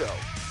dating show.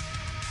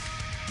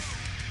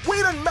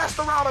 We done messed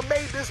around and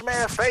made this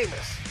man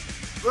famous.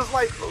 It's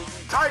like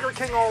Tiger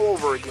King all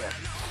over again.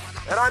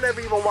 And I never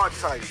even watched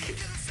Tiger King.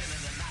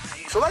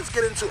 So let's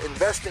get into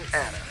Investing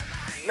Anna.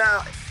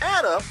 Now,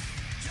 Anna,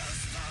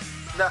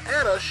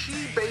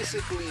 she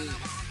basically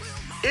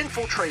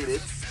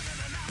infiltrated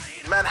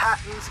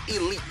Manhattan's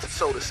elite,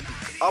 so to speak.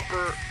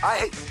 I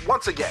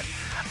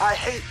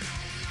hate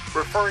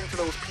referring to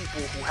those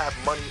people who have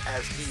money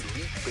as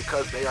elite,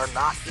 because they are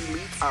not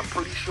elite. I'm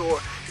pretty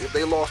sure if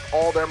they lost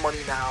all their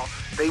money now,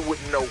 they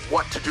wouldn't know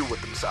what to do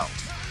with themselves.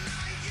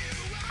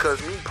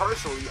 Because me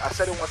personally, I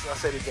said it once and I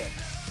said it again.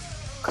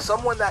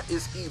 Someone that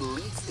is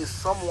elite is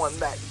someone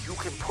that you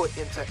can put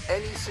into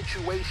any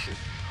situation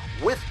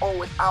with or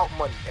without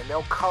money, and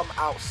they'll come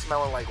out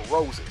smelling like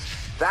roses.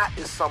 That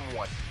is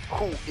someone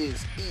who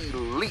is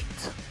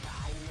elite.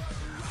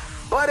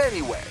 But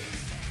anyway,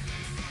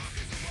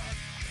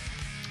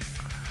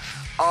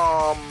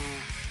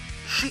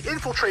 she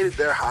infiltrated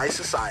their high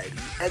society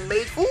and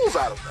made fools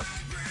out of them.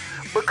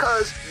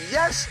 Because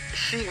yes,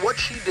 what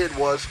she did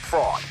was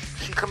fraud.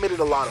 She committed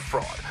a lot of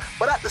fraud.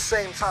 But at the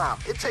same time,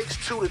 it takes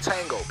 2 to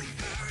tango,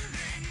 people.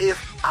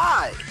 If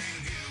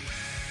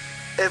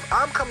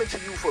I'm coming to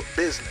you for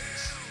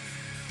business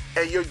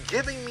and you're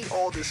giving me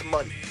all this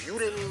money, you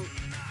didn't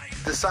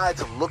decide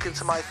to look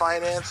into my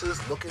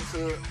finances, look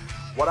into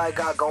what I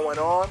got going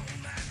on.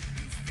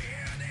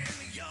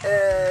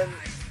 And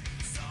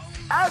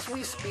as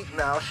we speak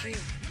now, she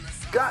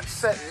got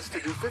sentenced to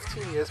do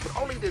 15 years, but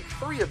only did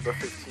 3 of the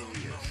 15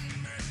 years.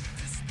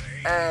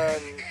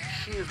 And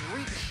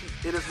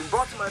it has been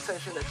brought to my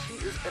attention that she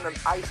is in an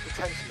ICE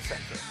detention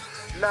center.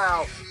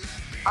 Now,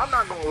 I'm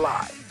not gonna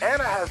lie,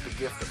 Anna has the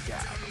gift of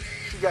gab.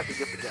 She got the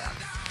gift of gab,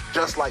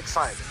 just like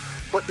Simon.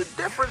 But the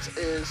difference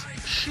is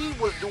she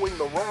was doing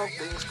the wrong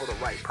things for the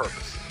right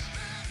purposes.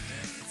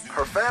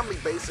 Her family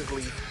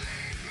basically,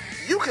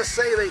 you could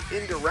say they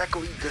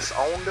indirectly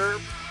disowned her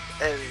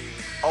and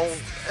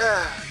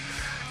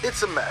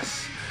it's a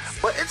mess.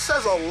 But it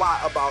says a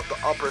lot about the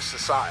upper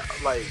society.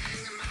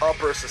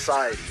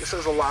 It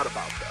says a lot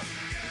about them.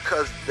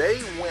 Because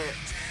they went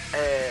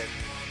and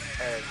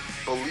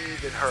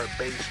believed in her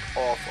based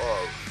off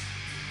of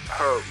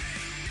her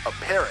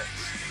appearance.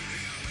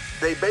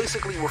 They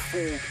basically were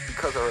fooled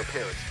because of her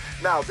appearance.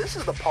 Now, this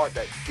is the part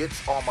that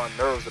gets on my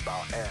nerves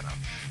about Anna.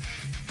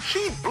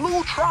 She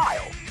blew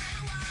trial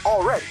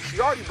already. She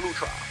already blew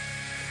trial.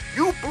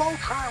 You blow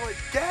trial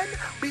again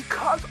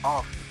because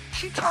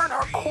she turned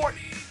her court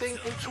thing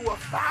into a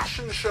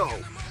fashion show.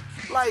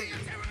 Like,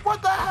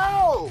 what the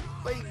hell?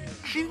 Like,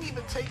 she didn't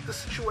even take the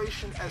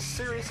situation as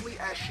seriously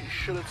as she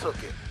should have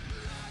took it.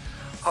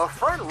 Her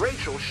friend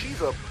Rachel,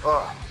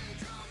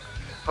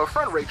 her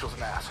friend Rachel's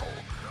an asshole.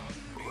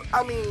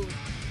 I mean,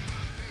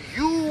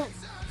 you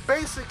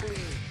basically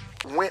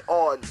went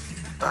on,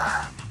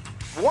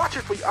 watch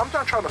it for you. I'm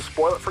not trying to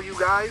spoil it for you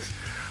guys,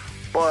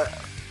 but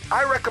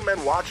I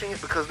recommend watching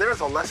it because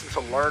there's a lesson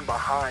to learn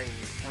behind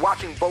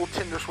watching both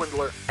Tinder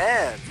Swindler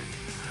and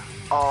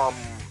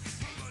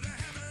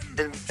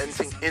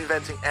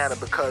Inventing Anna,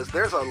 because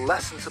there's a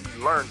lesson to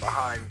be learned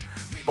behind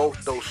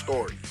both those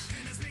stories.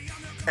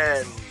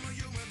 And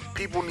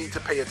people need to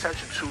pay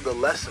attention to the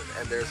lesson,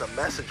 and there's a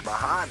message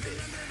behind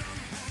it.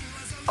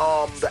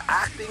 The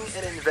acting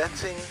in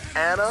Inventing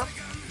Anna,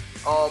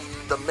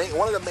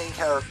 one of the main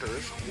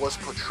characters was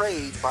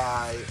portrayed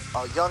by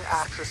a young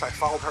actress. I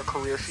followed her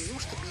career. She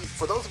used to be,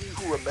 for those of you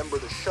who remember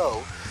the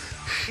show,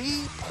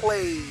 she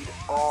played,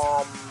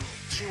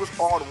 she was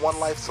on One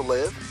Life to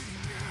Live.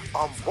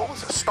 What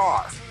was her?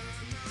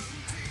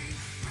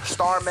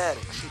 Star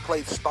Manning. She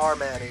played Star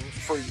Manning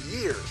for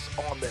years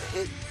on the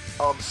hit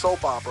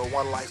soap opera,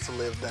 One Life to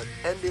Live, that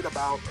ended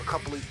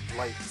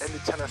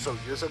ended 10 or so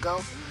years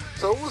ago.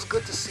 So it was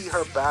good to see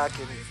her back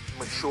and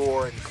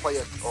mature and play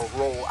a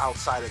role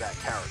outside of that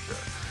character.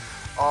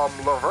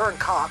 Laverne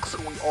Cox,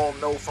 who we all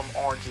know from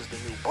Orange is the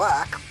New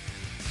Black,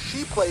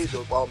 she played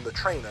the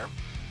trainer,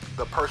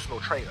 the personal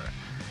trainer.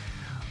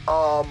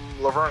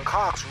 Laverne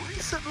Cox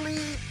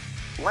recently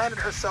landed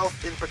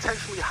herself in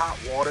potentially hot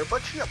water,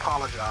 but she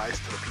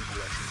apologized to the people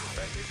that she's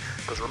offended.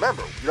 Because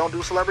remember, we don't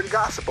do celebrity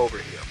gossip over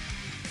here.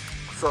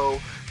 So,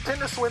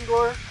 Tinder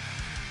Swindler,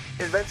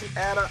 Inventing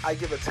Anna, I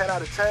give a 10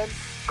 out of 10.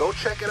 Go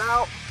check it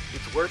out.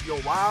 It's worth your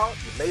while.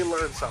 You may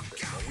learn something.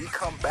 When we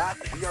come back,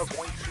 we are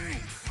going to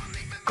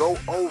go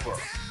over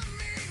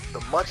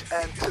the much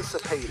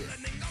anticipated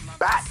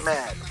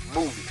Batman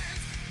movie.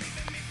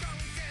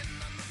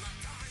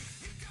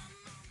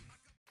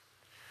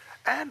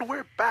 And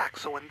we're back.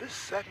 So in this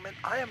segment,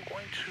 I am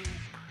going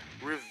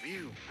to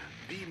review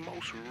the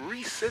most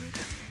recent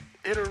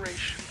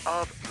iteration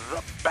of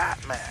the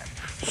Batman.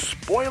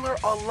 Spoiler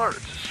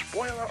alert.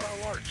 Spoiler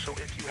alert. So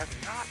if you have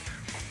not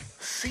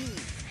seen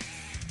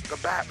the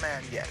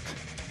Batman yet,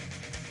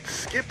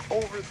 skip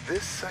over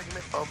this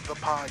segment of the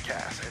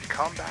podcast and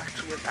come back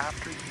to it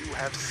after you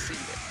have seen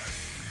it.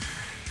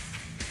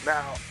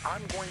 Now,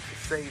 I'm going to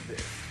say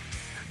this.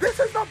 This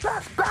is the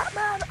best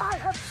Batman I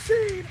have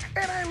seen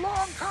in a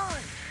long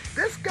time.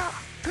 This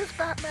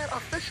Batman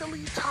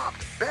officially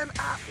topped Ben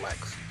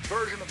Affleck's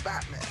version of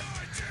Batman.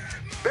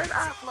 Ben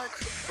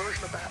Affleck's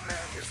version of Batman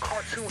is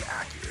cartoon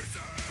accurate.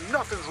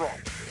 Nothing's wrong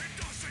with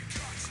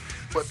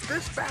it. But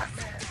this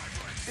Batman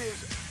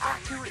is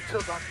accurate to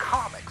the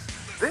comics.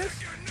 This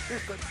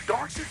is the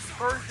darkest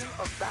version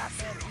of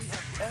Batman we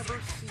have ever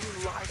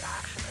seen live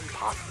action and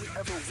possibly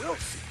ever will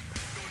see.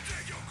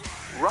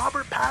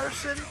 Robert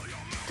Pattinson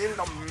did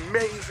an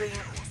amazing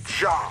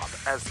job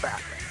as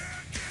Batman.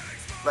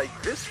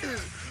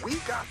 We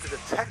got the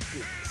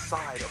detective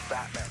side of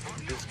Batman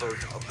in this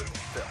version of the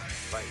film.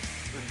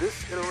 In this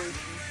iteration,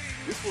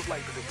 this was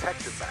like the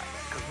detective Batman,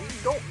 because we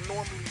don't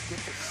normally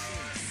get to see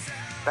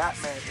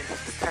Batman in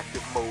his detective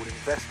mode,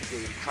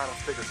 investigating, trying to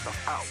figure stuff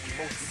out. We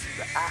mostly see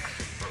the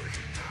action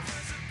version.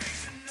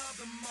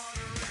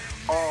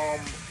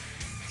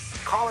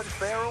 Colin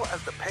Farrell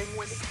as the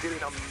Penguin did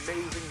an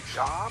amazing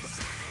job.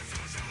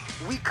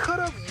 We could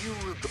have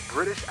used the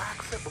British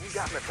accent, but we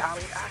got an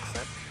Italian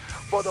accent.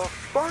 For the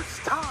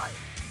first time,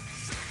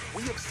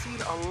 we have seen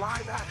a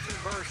live-action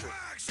version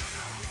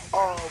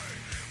of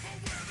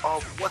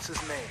what's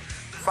his name?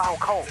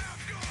 Falcone,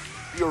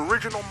 the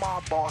original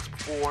mob boss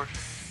before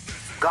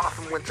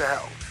Gotham went to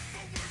hell.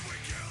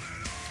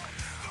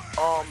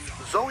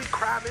 Zoe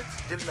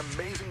Kravitz did an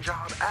amazing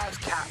job as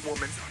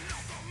Catwoman.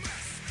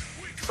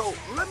 So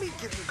let me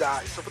give you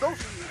guys, so for those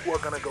of you who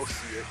are going to go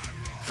see it,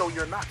 so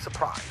you're not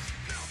surprised,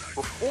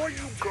 before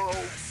you go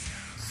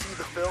see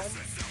the film,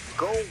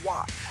 go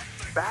watch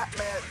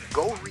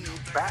go read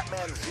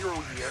Batman Zero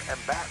Year and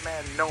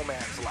Batman No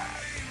Man's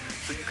Land,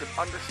 so you can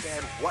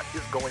understand what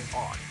is going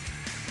on.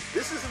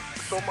 This isn't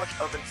so much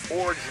of an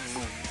origin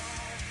movie,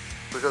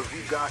 because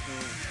we got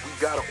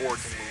an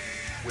origin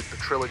movie with the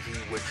trilogy,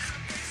 which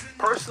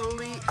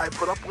personally I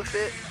put up with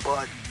it,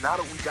 but now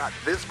that we got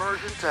this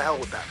version, to hell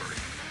with that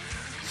version.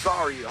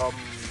 Sorry,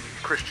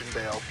 Christian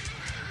Bale.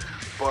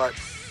 But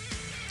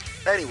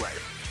anyway,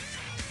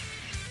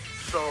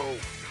 so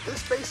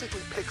this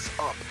basically picks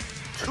up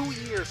 2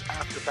 years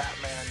after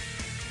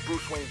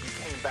Bruce Wayne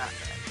became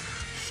Batman.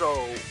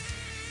 So,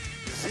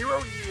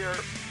 0 Year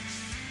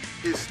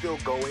is still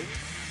going.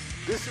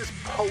 This is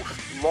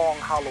post-Long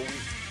Halloween.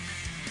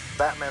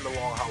 Batman the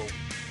Long Halloween.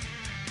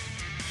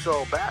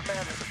 So, Batman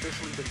has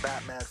officially been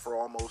Batman for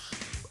almost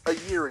a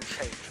year and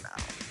change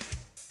now.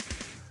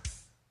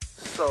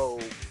 So,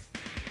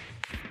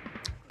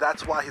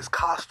 that's why his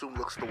costume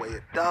looks the way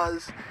it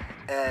does,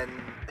 and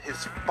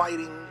his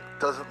fighting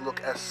doesn't look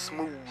as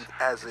smooth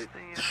as it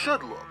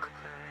should look.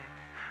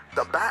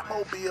 The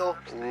Batmobile,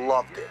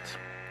 loved it.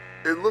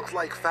 It looks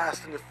like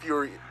Fast and the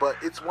Furious, but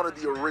it's one of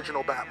the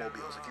original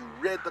Batmobiles. If you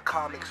read the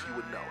comics, you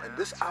would know. And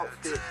this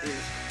outfit is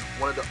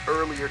one of the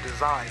earlier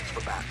designs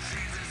for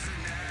Batman.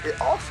 It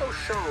also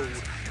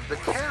showed the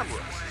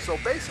cameras. So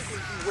basically,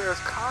 he wears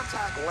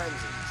contact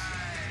lenses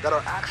that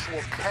are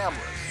actual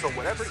cameras. So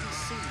whatever he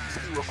sees,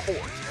 he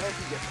records, and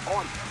he gets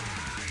audio.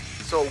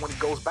 So when he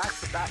goes back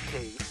to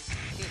Batcave,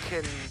 he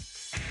can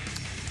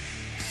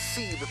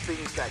see the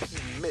things that he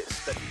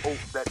missed,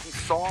 that he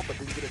saw but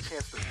didn't get a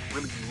chance to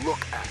really look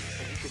at,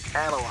 and he can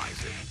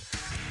analyze it.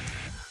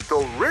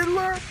 The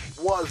Riddler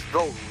was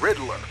the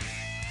Riddler.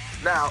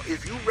 Now,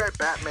 if you read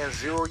Batman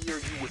Zero Year,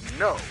 you would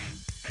know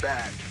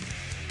that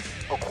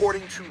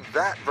according to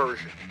that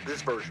version,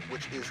 this version,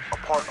 which is a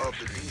part of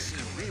the DC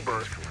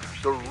Rebirth,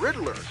 the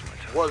Riddler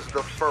was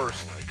the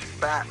first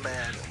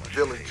Batman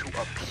villain to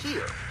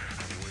appear.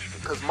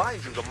 Because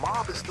mind you, the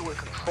mob is still in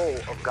control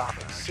of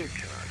Gotham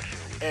City.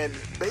 And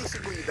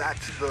basically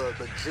that's the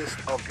gist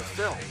of the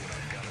film.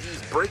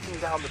 He's breaking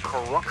down the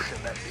corruption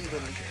that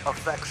even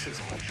affects his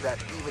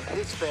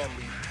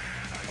family,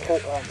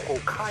 quote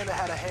unquote, kind of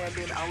had a hand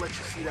in. I'll let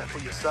you see that for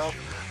yourself.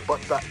 But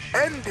the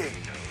ending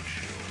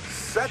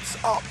sets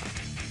up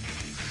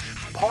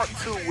part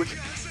 2, which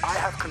I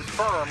have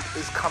confirmed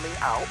is coming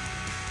out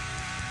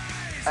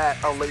at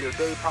a later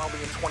date, probably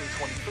in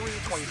 2023,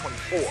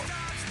 2024.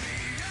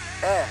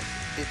 And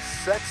it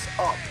sets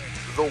up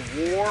the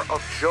war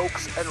of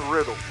jokes and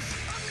riddles.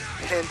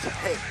 Hint,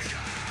 hint.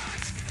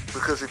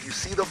 Because if you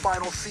see the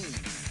final scene,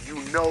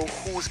 you know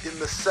who's in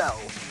the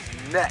cell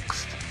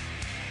next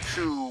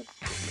to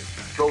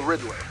the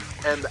Riddler.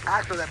 And the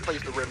actor that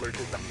plays the Riddler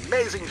did an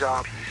amazing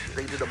job.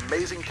 They did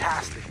amazing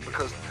casting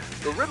because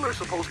the Riddler is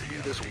supposed to be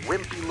this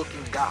wimpy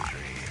looking guy.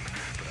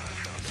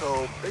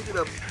 So they did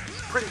a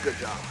pretty good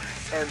job.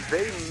 And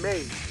they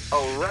made a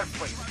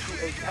reference to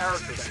a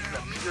character that can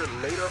appear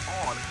later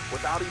on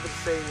without even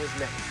saying his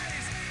name.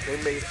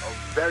 They made a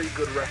very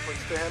good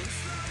reference to him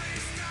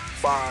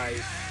by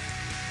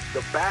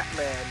the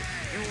Batman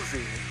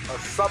using a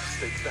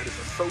substance that is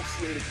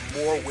associated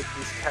more with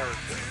this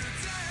character.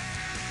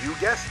 You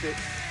guessed it.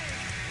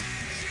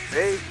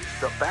 The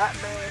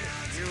Batman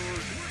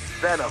used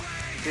Venom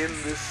in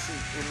this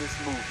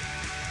movie.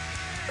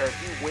 And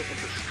he went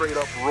into straight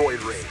up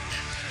roid rage.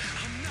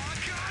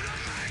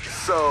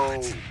 So,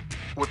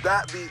 with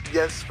that being,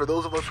 yes, for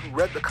those of us who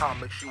read the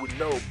comics, you would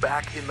know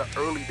back in the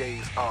early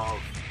days of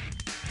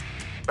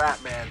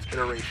Batman's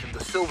iteration,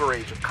 the Silver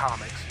Age of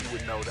comics, you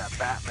would know that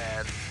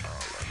Batman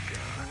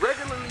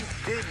regularly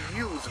did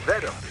use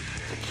Venom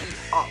to keep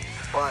up,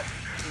 but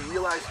he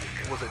realized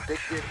he was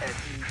addicted and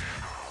he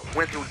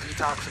went through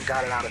detox and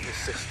got it out of his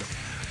system.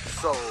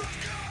 So,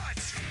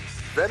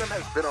 Venom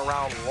has been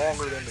around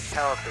longer than the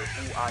character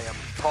who I am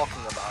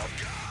talking about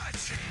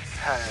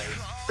has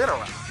been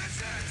around.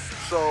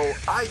 So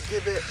I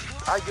give the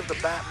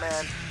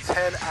Batman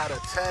 10 out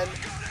of 10.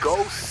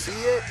 Go see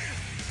it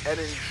and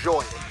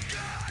enjoy it.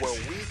 When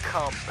we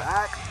come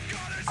back,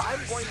 I'm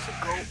going to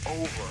go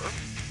over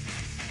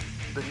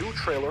the new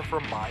trailer for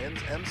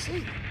Mayans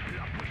MC.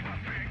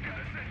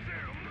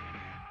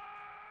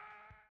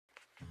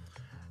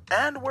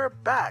 And we're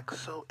back.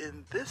 So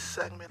in this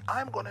segment,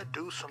 I'm going to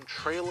do some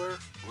trailer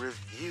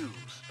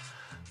reviews.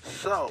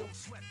 So,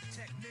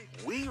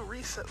 we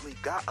recently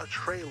got a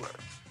trailer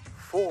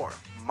for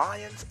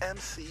Mayans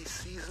MC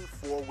Season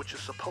 4, which is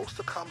supposed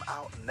to come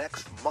out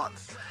next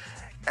month.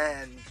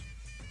 And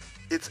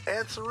it's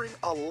answering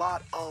a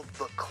lot of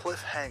the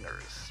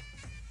cliffhangers.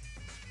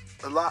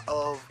 A lot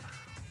of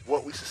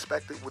what we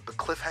suspected with the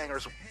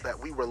cliffhangers that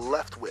we were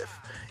left with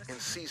in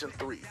Season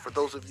 3. For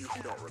those of you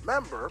who don't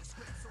remember,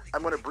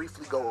 I'm going to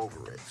briefly go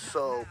over it.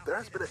 So, there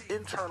has been an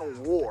internal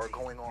war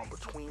going on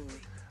between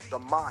the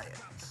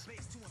Mayans,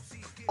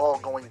 all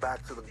going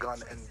back to the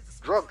gun and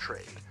drug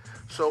trade.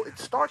 So the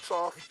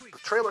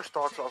trailer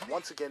starts off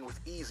once again with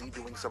Easy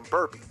doing some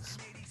burpees.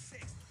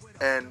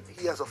 And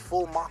he has a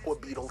full Makwa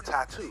beetle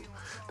tattoo.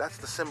 That's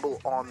the symbol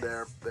on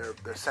their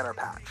center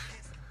patch.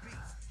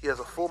 He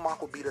has a full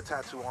Makwa beetle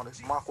tattoo on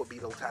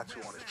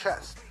his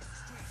chest.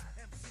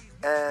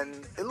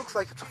 And it looks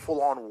like it's a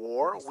full-on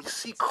war. We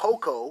see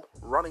Coco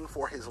running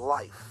for his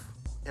life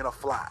in a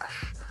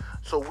flash.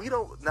 So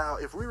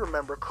if we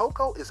remember,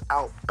 Coco is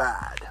out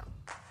bad.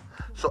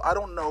 So I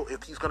don't know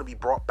if he's going to be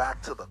brought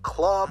back to the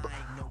club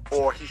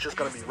or he's just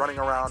going to be running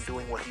around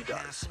doing what he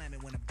does.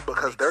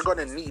 Because they're going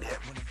to need him.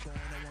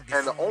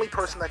 And the only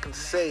person that can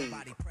save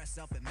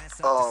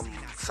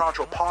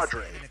Sancho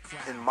Padre,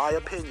 in my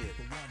opinion,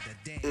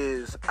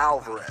 is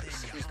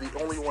Alvarez. He's the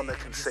only one that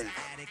can save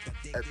him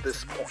at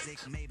this point.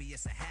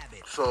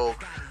 So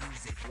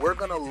we're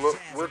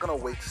gonna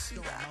wait to see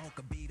that.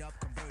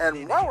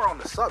 And while we're on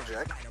the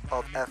subject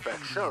of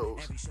FX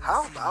shows,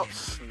 how about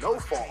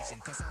Snowfall?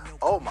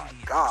 Oh my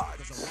God,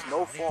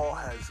 Snowfall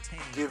has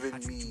given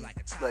me,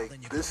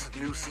 this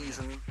new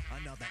season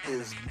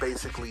is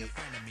basically,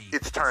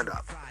 it's turned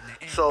up.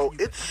 So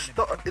it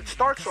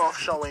starts off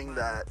showing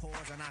that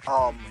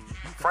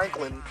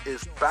Franklin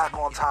is back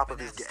on top of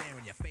his game.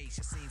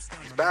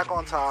 He's back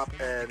on top,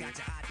 and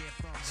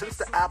since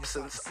the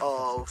absence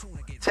of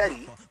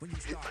Teddy,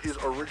 his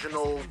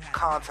original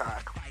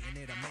contact,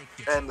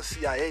 and the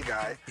CIA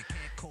guy,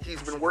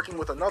 he's been working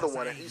with another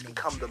one, and he's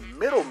become the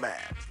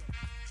middleman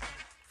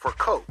for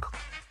Coke.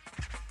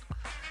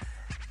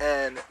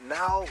 And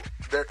now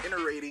they're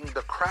iterating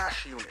the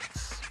crash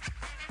units.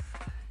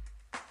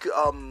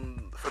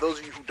 For those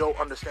of you who don't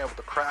understand what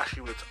the crash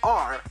units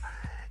are,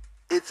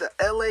 it's a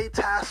LA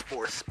task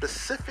force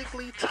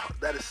specifically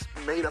that is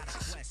made up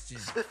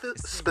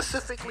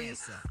specifically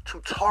to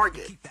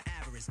target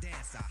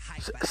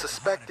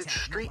suspected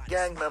street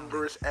gang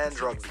members and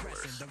drug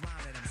dealers.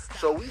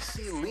 So we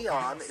see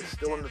Leon is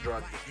still in the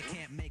drug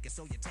game,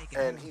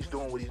 and he's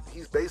doing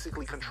he's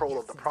basically control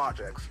of the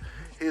projects.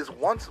 His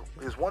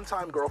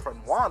one-time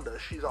girlfriend Wanda,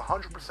 she's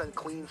 100%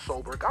 clean,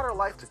 sober, got her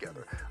life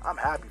together. I'm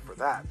happy for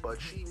that, but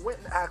she went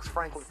and asked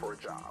Franklin for a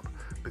job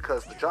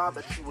because the job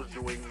that she was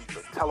doing,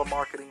 the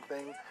telemarketing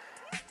thing,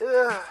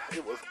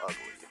 it was ugly.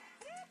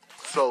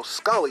 So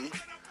Scully,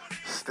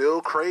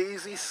 still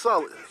crazy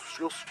Scully.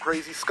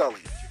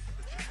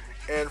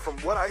 And from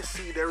what I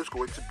see, there's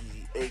going to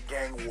be a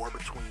gang war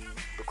between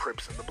the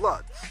Crips and the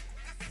Bloods.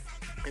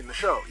 in the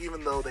show,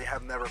 even though they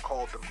have never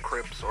called them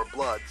Crips or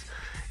Bloods.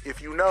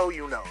 If you know,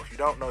 you know. If you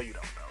don't know, you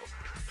don't know.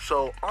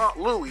 So Aunt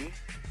Louie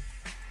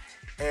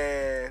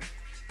and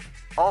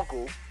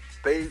Uncle,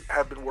 they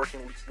have been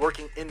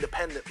working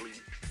independently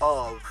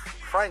of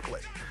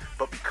Franklin.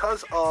 But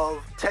because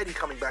of Teddy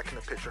coming back in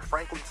the picture,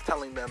 Franklin's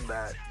telling them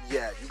that,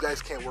 yeah, you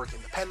guys can't work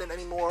independent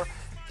anymore.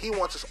 He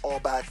wants us all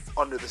back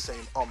under the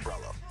same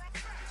umbrella.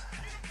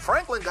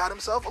 Franklin got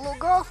himself a little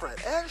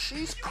girlfriend, and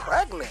she's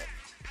pregnant.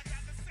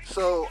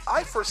 So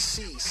I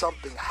foresee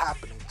something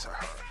happening to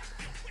her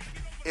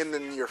in the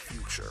near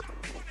future.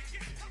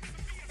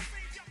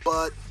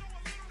 But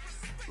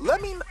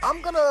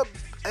I'm gonna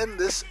end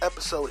this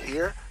episode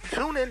here.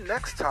 Tune in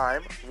next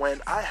time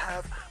when I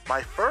have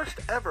my first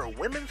ever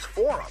women's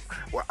forum,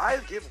 where I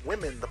give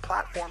women the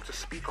platform to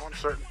speak on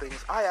certain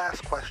things. I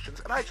ask questions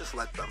and I just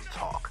let them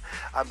talk.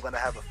 I'm gonna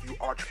have a few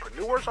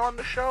entrepreneurs on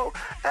the show,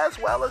 as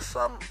well as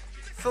some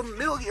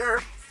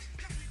familiar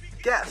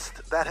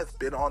guests that have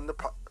been on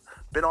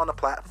the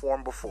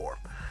platform before.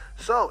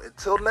 So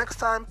until next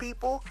time,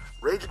 people,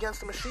 Rage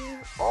Against the Machine,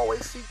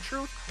 always seek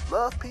truth,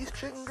 love, peace,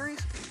 chicken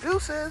grease,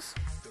 deuces.